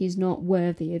not, he's not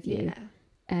worthy of you.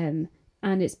 And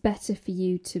it's better for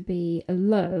you to be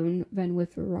alone than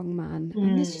with the wrong man.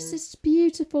 And there's just this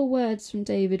beautiful words from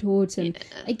David Horton.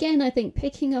 Again, I think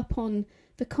picking up on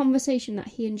the conversation that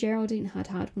he and Geraldine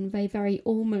had when they very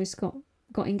almost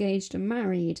got engaged and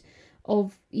married,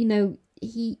 of,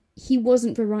 he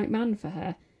wasn't the right man for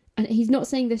her. And he's not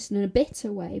saying this in a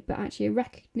bitter way, but actually a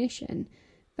recognition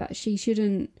that she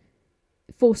shouldn't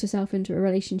force herself into a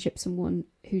relationship with someone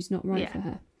who's not right for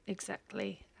her.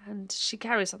 Exactly. And she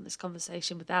carries on this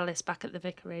conversation with Alice back at the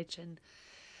vicarage and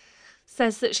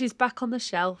says that she's back on the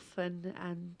shelf, and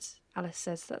Alice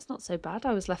says, that's not so bad.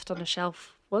 I was left on a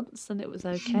shelf once and it was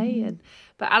okay.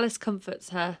 But Alice comforts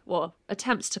her,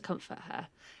 attempts to comfort her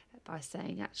by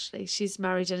saying actually she's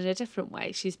married in a different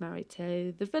way. She's married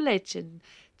to the village and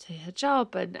to her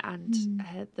job and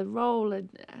the role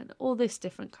and all this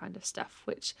different kind of stuff,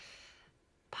 which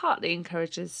partly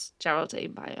encourages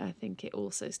Geraldine, but I think it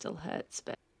also still hurts a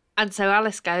bit. And so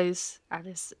Alice goes and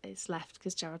is left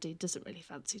because Geraldine doesn't really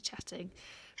fancy chatting.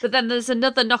 But then there's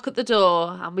another knock at the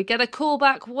door, and we get a call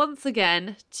back once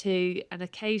again to an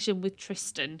occasion with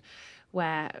Tristan,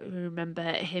 where we remember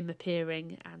him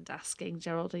appearing and asking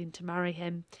Geraldine to marry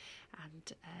him.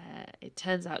 And it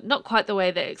turns out not quite the way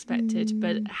they expected,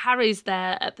 but Harry's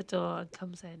there at the door and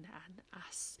comes in and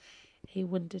asks. He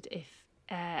wondered if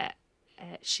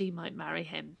she might marry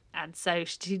him. And so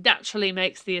she naturally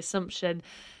makes the assumption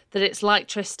that it's like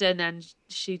Tristan, and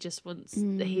she just wants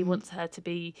he wants her to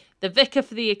be the vicar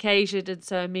for the occasion, and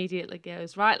so immediately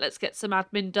goes, right, let's get some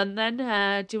admin done then.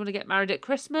 Do you want to get married at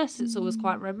Christmas? It's always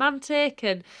quite romantic,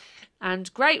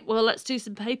 and great. Well, let's do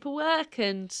some paperwork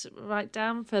and write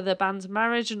down for the band's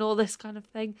marriage and all this kind of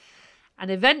thing. And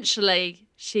eventually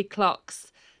she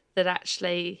clocks that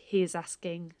actually he is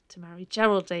asking to marry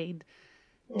Geraldine,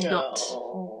 not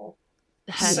her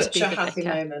Such to be a the happy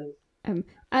vicar. moment.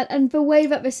 And the way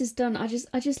that this is done, I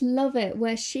just love it,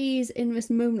 where she's in this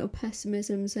moment of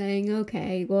pessimism saying,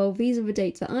 okay, well, these are the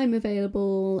dates that I'm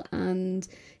available, and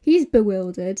he's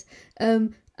bewildered.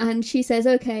 And she says,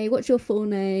 okay, what's your full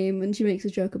name? And she makes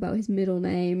a joke about his middle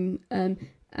name. And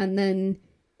then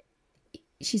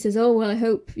she says, oh, well, I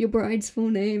hope your bride's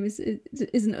full name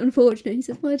isn't unfortunate. He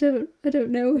says, well, I don't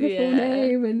know her full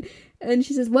name. And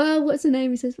she says, well, what's her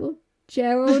name? He says, well,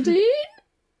 Geraldine?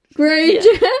 Great.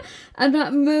 Yeah. And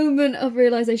that moment of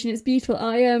realisation, it's beautiful.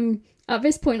 At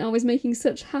this point, I was making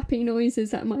such happy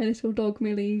noises that my little dog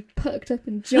Millie perked up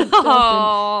and jumped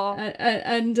up,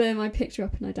 and I picked her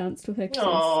up and I danced with her. It's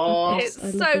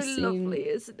so lovely,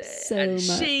 isn't it? So much.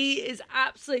 She is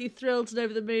absolutely thrilled and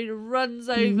over the moon and runs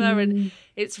over, and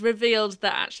it's revealed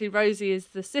that actually Rosie is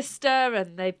the sister,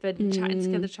 and they've been chatting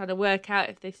together trying to work out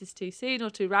if this is too soon or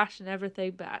too rash and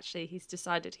everything, but actually he's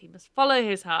decided he must follow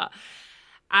his heart.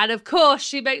 And of course,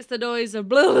 she makes the noise of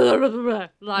blah, blah, blah, blah, blah,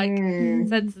 like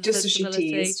Sense and just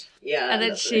Sensibility. As she teased. Yeah, and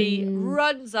then she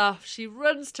runs off. She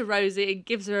runs to Rosie and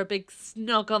gives her a big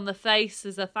snog on the face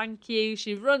as a thank you.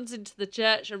 She runs into the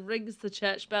church and rings the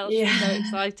church bell. She's so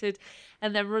excited.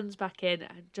 And then runs back in.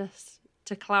 And just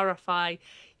to clarify,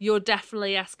 you're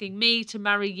definitely asking me to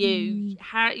marry you.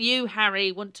 You,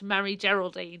 Harry, want to marry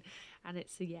Geraldine. And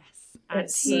it's a yes. And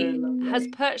he has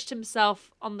perched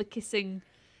himself on the kissing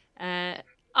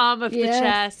arm of the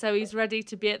chair, so he's ready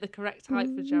to be at the correct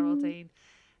height for Geraldine,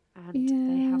 and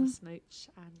they have a smooch,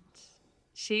 and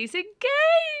she's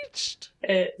engaged.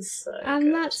 It's so and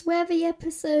good. That's where the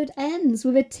episode ends,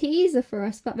 with a teaser for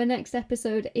us that the next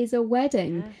episode is a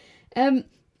wedding.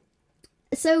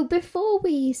 So before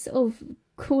we sort of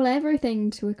call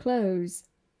everything to a close,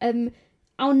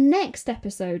 our next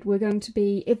episode, we're going to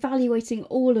be evaluating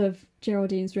all of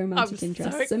Geraldine's romantic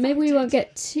interests. So maybe we won't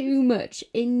get too much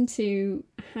into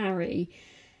Harry.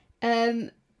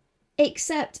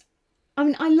 Except, I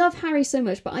mean, I love Harry so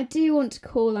much, but I do want to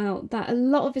call out that a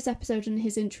lot of this episode and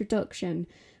his introduction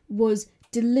was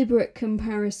deliberate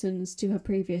comparisons to her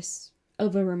previous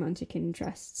other romantic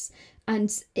interests. And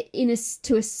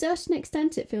to a certain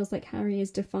extent, it feels like Harry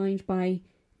is defined by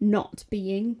not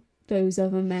being those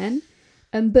other men.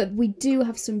 But we do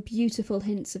have some beautiful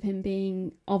hints of him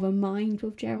being of a mind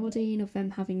with Geraldine, of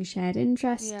them having shared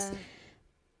interests. Yeah.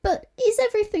 But is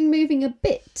everything moving a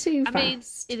bit too fast? I mean,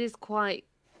 it is quite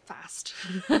fast.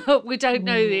 We don't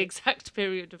know the exact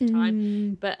period of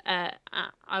time, but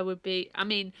I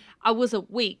was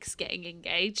at weeks getting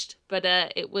engaged, but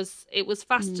it was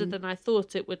faster than I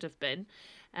thought it would have been.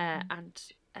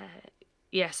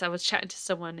 Yes, I was chatting to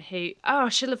someone who,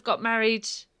 she'll have got married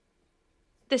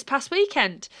this past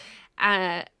weekend,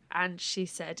 and she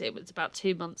said it was about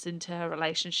 2 months into her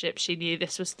relationship she knew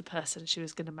this was the person she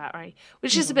was going to marry,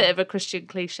 which is a bit of a Christian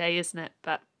cliche, isn't it?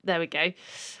 But there we go.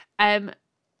 I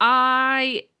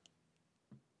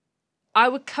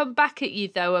would come back at you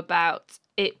though about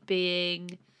it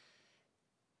being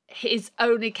his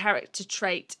only character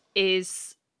trait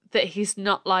is that he's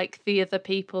not like the other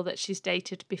people that she's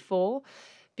dated before,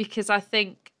 because I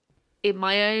think in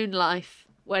my own life,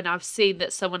 when I've seen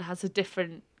that someone has a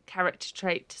different character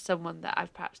trait to someone that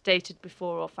I've perhaps dated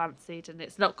before or fancied and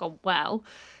it's not gone well,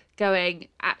 going,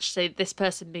 actually, this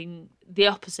person being the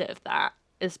opposite of that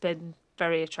has been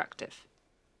very attractive.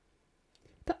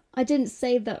 But I didn't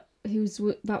say that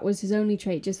that was his only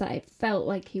trait, just that it felt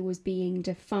like he was being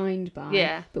defined by.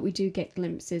 Yeah. But we do get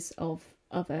glimpses of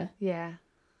other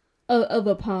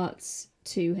parts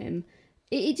to him.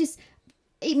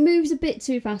 It moves a bit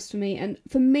too fast for me, and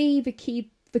for me, the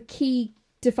key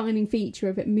defining feature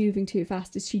of it moving too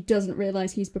fast is she doesn't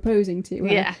realise he's proposing to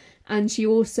her, and she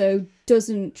also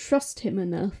doesn't trust him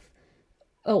enough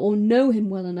or know him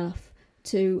well enough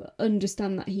to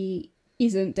understand that he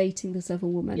isn't dating this other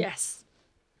woman. Yes.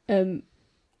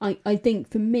 I think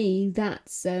for me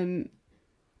that's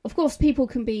of course people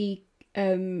can be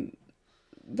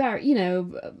very,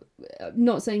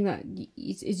 not saying that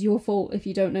it's your fault if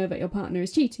you don't know that your partner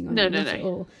is cheating on you. No. At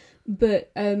all.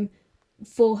 But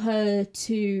for her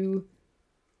to,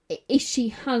 if she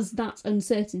has that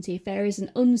uncertainty, if there is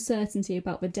an uncertainty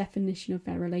about the definition of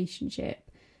their relationship,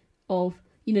 of,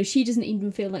 she doesn't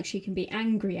even feel like she can be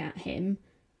angry at him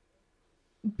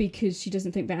because she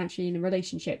doesn't think they're actually in a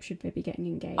relationship, should they be getting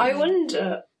engaged. I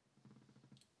wonder...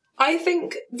 I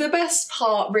think the best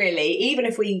part, really, even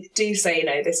if we do say,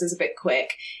 this is a bit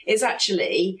quick, is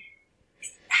actually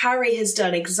Harry has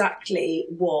done exactly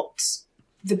what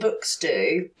the books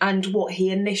do and what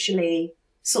he initially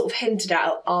sort of hinted at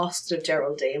or asked of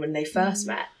Geraldine when they first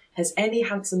met. Has any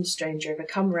handsome stranger ever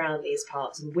come round these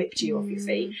parts and whipped you off your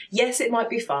feet? Yes, it might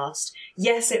be fast.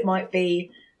 Yes, it might be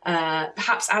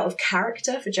perhaps out of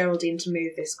character for Geraldine to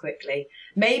move this quickly.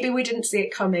 Maybe we didn't see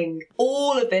it coming,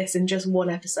 all of this in just one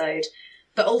episode.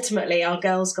 But ultimately, our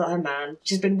girl's got her man.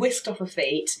 She's been whisked off her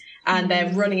feet, and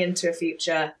they're running into a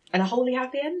future and a wholly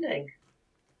happy ending.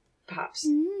 Perhaps.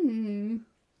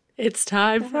 It's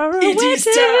time for a wedding. It is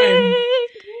time.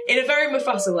 In a very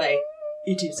Mufasa way,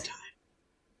 it is time.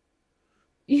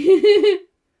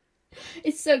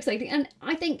 It's so exciting, and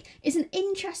I think it's an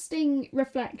interesting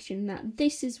reflection that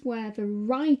this is where the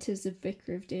writers of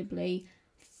Vicar of Dibley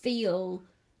feel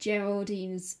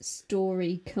Geraldine's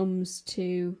story comes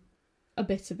to a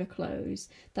bit of a close,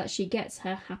 that she gets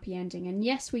her happy ending. And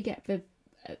yes, we get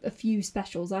a few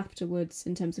specials afterwards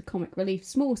in terms of comic relief,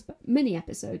 small mini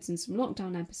episodes and some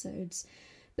lockdown episodes,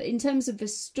 but in terms of the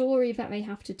story that they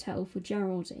have to tell for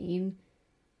Geraldine,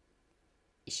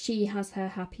 she has her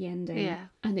happy ending,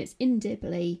 and it's in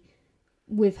Dibley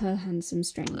with her handsome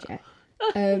stranger.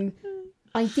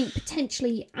 I think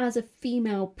potentially as a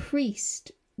female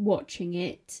priest watching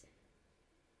it,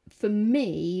 for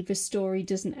me, the story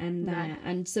doesn't end there,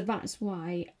 and so that's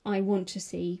why I want to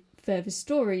see further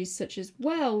stories, such as,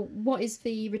 well, what is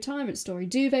the retirement story?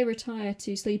 Do they retire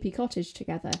to Sleepy Cottage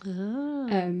together?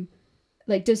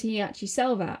 Like, does he actually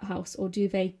sell that house, or do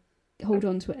they hold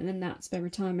on to it and then that's their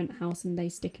retirement house and they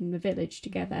stick in the village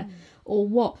together? Or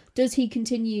what? Does he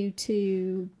continue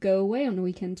to go away on the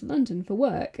weekend to London for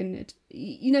work? And,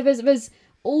 there's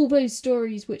all those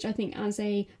stories which I think as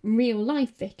a real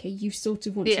life vicar you sort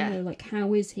of want to know, like,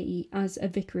 how is he as a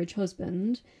vicarage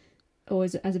husband or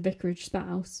as a vicarage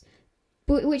spouse,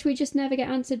 but which we just never get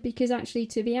answered, because actually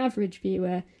to the average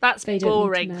viewer that's they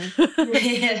boring. Don't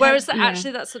need to know. Whereas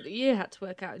actually that's something you had to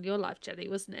work out in your life, Jenny,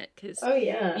 wasn't it? Because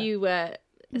you were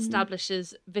established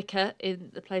as vicar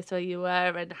in the place where you were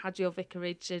and had your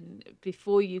vicarage and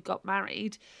before you got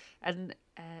married, and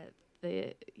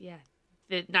the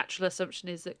natural assumption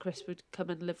is that Chris would come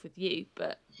and live with you,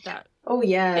 but that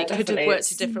it could have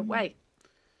worked a different way.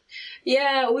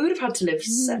 Yeah, we would have had to live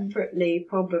separately,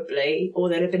 probably, or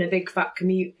there'd have been a big fat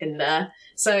commute in there.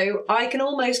 So I can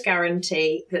almost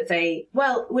guarantee that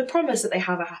we're promised that they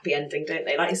have a happy ending, don't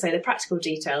they? Like you say, the practical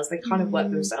details, they kind of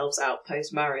work themselves out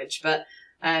post-marriage. But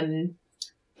yeah,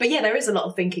 there is a lot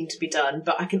of thinking to be done,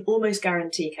 but I can almost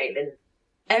guarantee, Caitlin,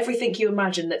 everything you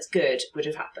imagine that's good would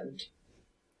have happened.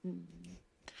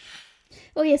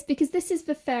 Well, yes, because this is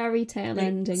the fairy tale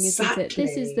ending, isn't it?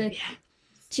 This is the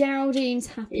Geraldine's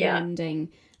happy ending,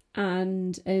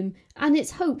 and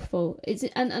it's hopeful.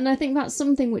 And I think that's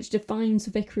something which defines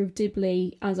Vicar of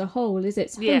Dibley as a whole. Is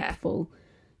it's hopeful.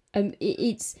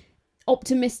 It's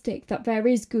optimistic that there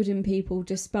is good in people,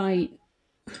 despite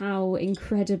how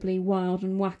incredibly wild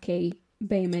and wacky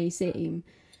they may seem,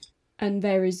 and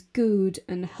there is good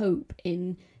and hope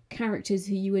in characters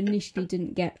who you initially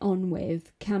didn't get on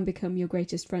with can become your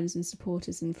greatest friends and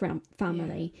supporters and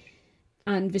family.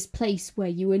 And this place where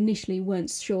you initially weren't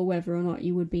sure whether or not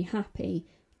you would be happy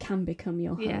can become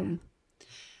your home.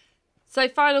 So,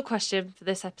 final question for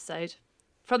this episode.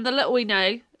 From the little we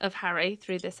know of Harry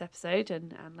through this episode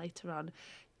and later on,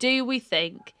 do we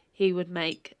think he would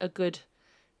make a good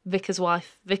vicar's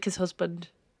wife, vicar's husband?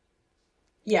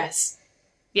 Yes.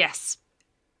 Yes.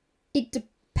 It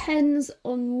depends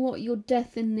on what your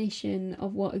definition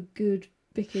of what a good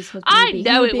vicar's husband would be.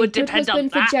 I know it would depend on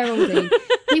that. For Geraldine.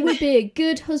 He would be a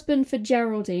good husband for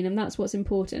Geraldine, and that's what's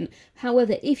important.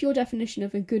 However, if your definition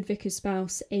of a good vicar's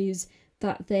spouse is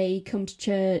that they come to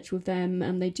church with them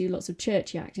and they do lots of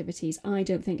churchy activities, I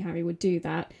don't think Harry would do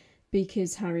that,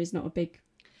 because Harry's not a big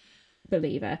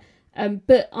believer.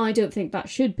 But I don't think that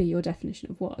should be your definition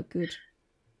of what a good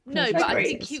No, but I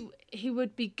think he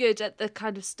would be good at the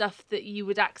kind of stuff that you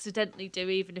would accidentally do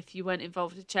even if you weren't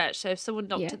involved in church. So if someone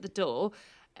knocked at the door,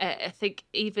 I think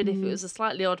even if it was a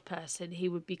slightly odd person, he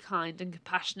would be kind and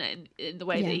compassionate in the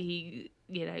way that he,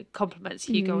 compliments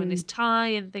Hugo on his tie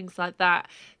and things like that.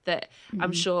 That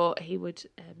I'm sure he would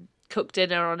cook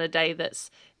dinner on a day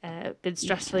that's been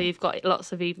stressful. You've got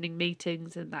lots of evening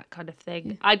meetings and that kind of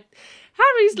thing.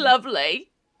 Harry's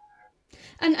lovely.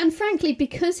 And frankly,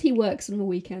 because he works on the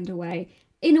weekend away,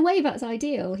 in a way that's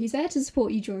ideal. He's there to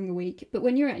support you during the week, but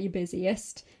when you're at your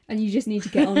busiest and you just need to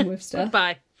get on with stuff,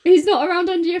 Bye. He's not around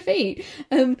under your feet.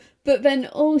 But then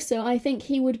also, I think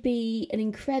he would be an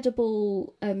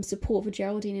incredible support for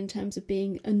Geraldine in terms of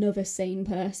being another sane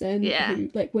person. Yeah. Who,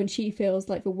 like, when she feels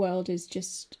like the world is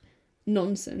just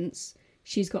nonsense,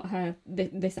 she's got her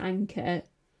this anchor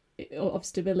of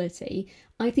stability.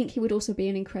 I think he would also be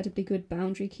an incredibly good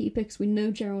boundary keeper, because we know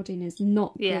Geraldine is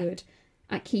not good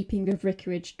at keeping the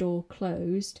vicarage door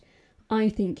closed. I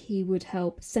think he would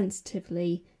help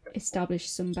sensitively establish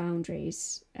some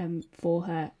boundaries for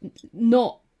her.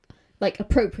 Not like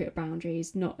appropriate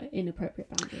boundaries, not inappropriate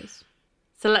boundaries.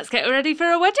 So let's get ready for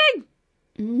a wedding.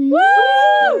 Mm.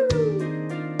 Woo!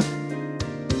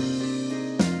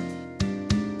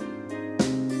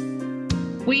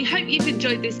 We hope you've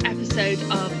enjoyed this episode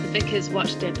of The Vicar's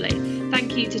Watch Dimly.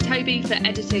 Thank you to Toby for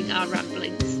editing our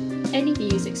ramblings. Any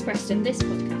views expressed in this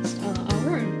podcast are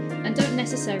our own and don't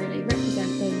necessarily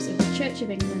represent those of the Church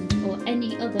of England or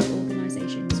any other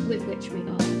organisations with which we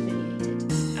are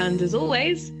affiliated. And as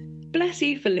always, bless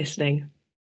you for listening.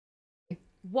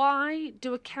 Why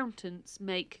do accountants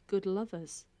make good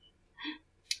lovers?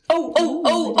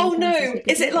 Oh no!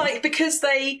 Is it like because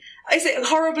is it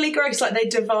horribly gross, like they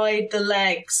divide the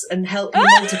legs and help you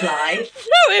multiply? No,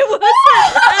 it wasn't!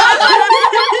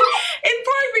 In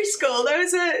primary school, there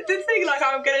was the thing like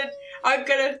I'm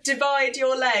gonna divide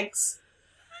your legs.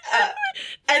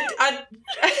 And Gerry!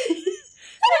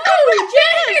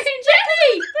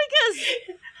 Because...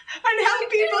 and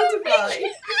help you multiply.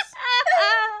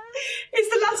 It's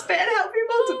the last bit and help you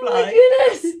multiply. Oh my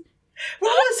goodness!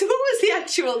 What was the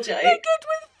actual joke? They're good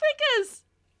with figures.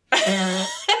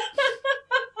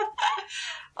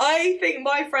 I think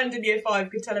my friend in year 5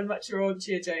 could tell a much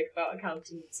raunchier joke about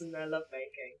accountants and their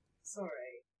lovemaking. Sorry.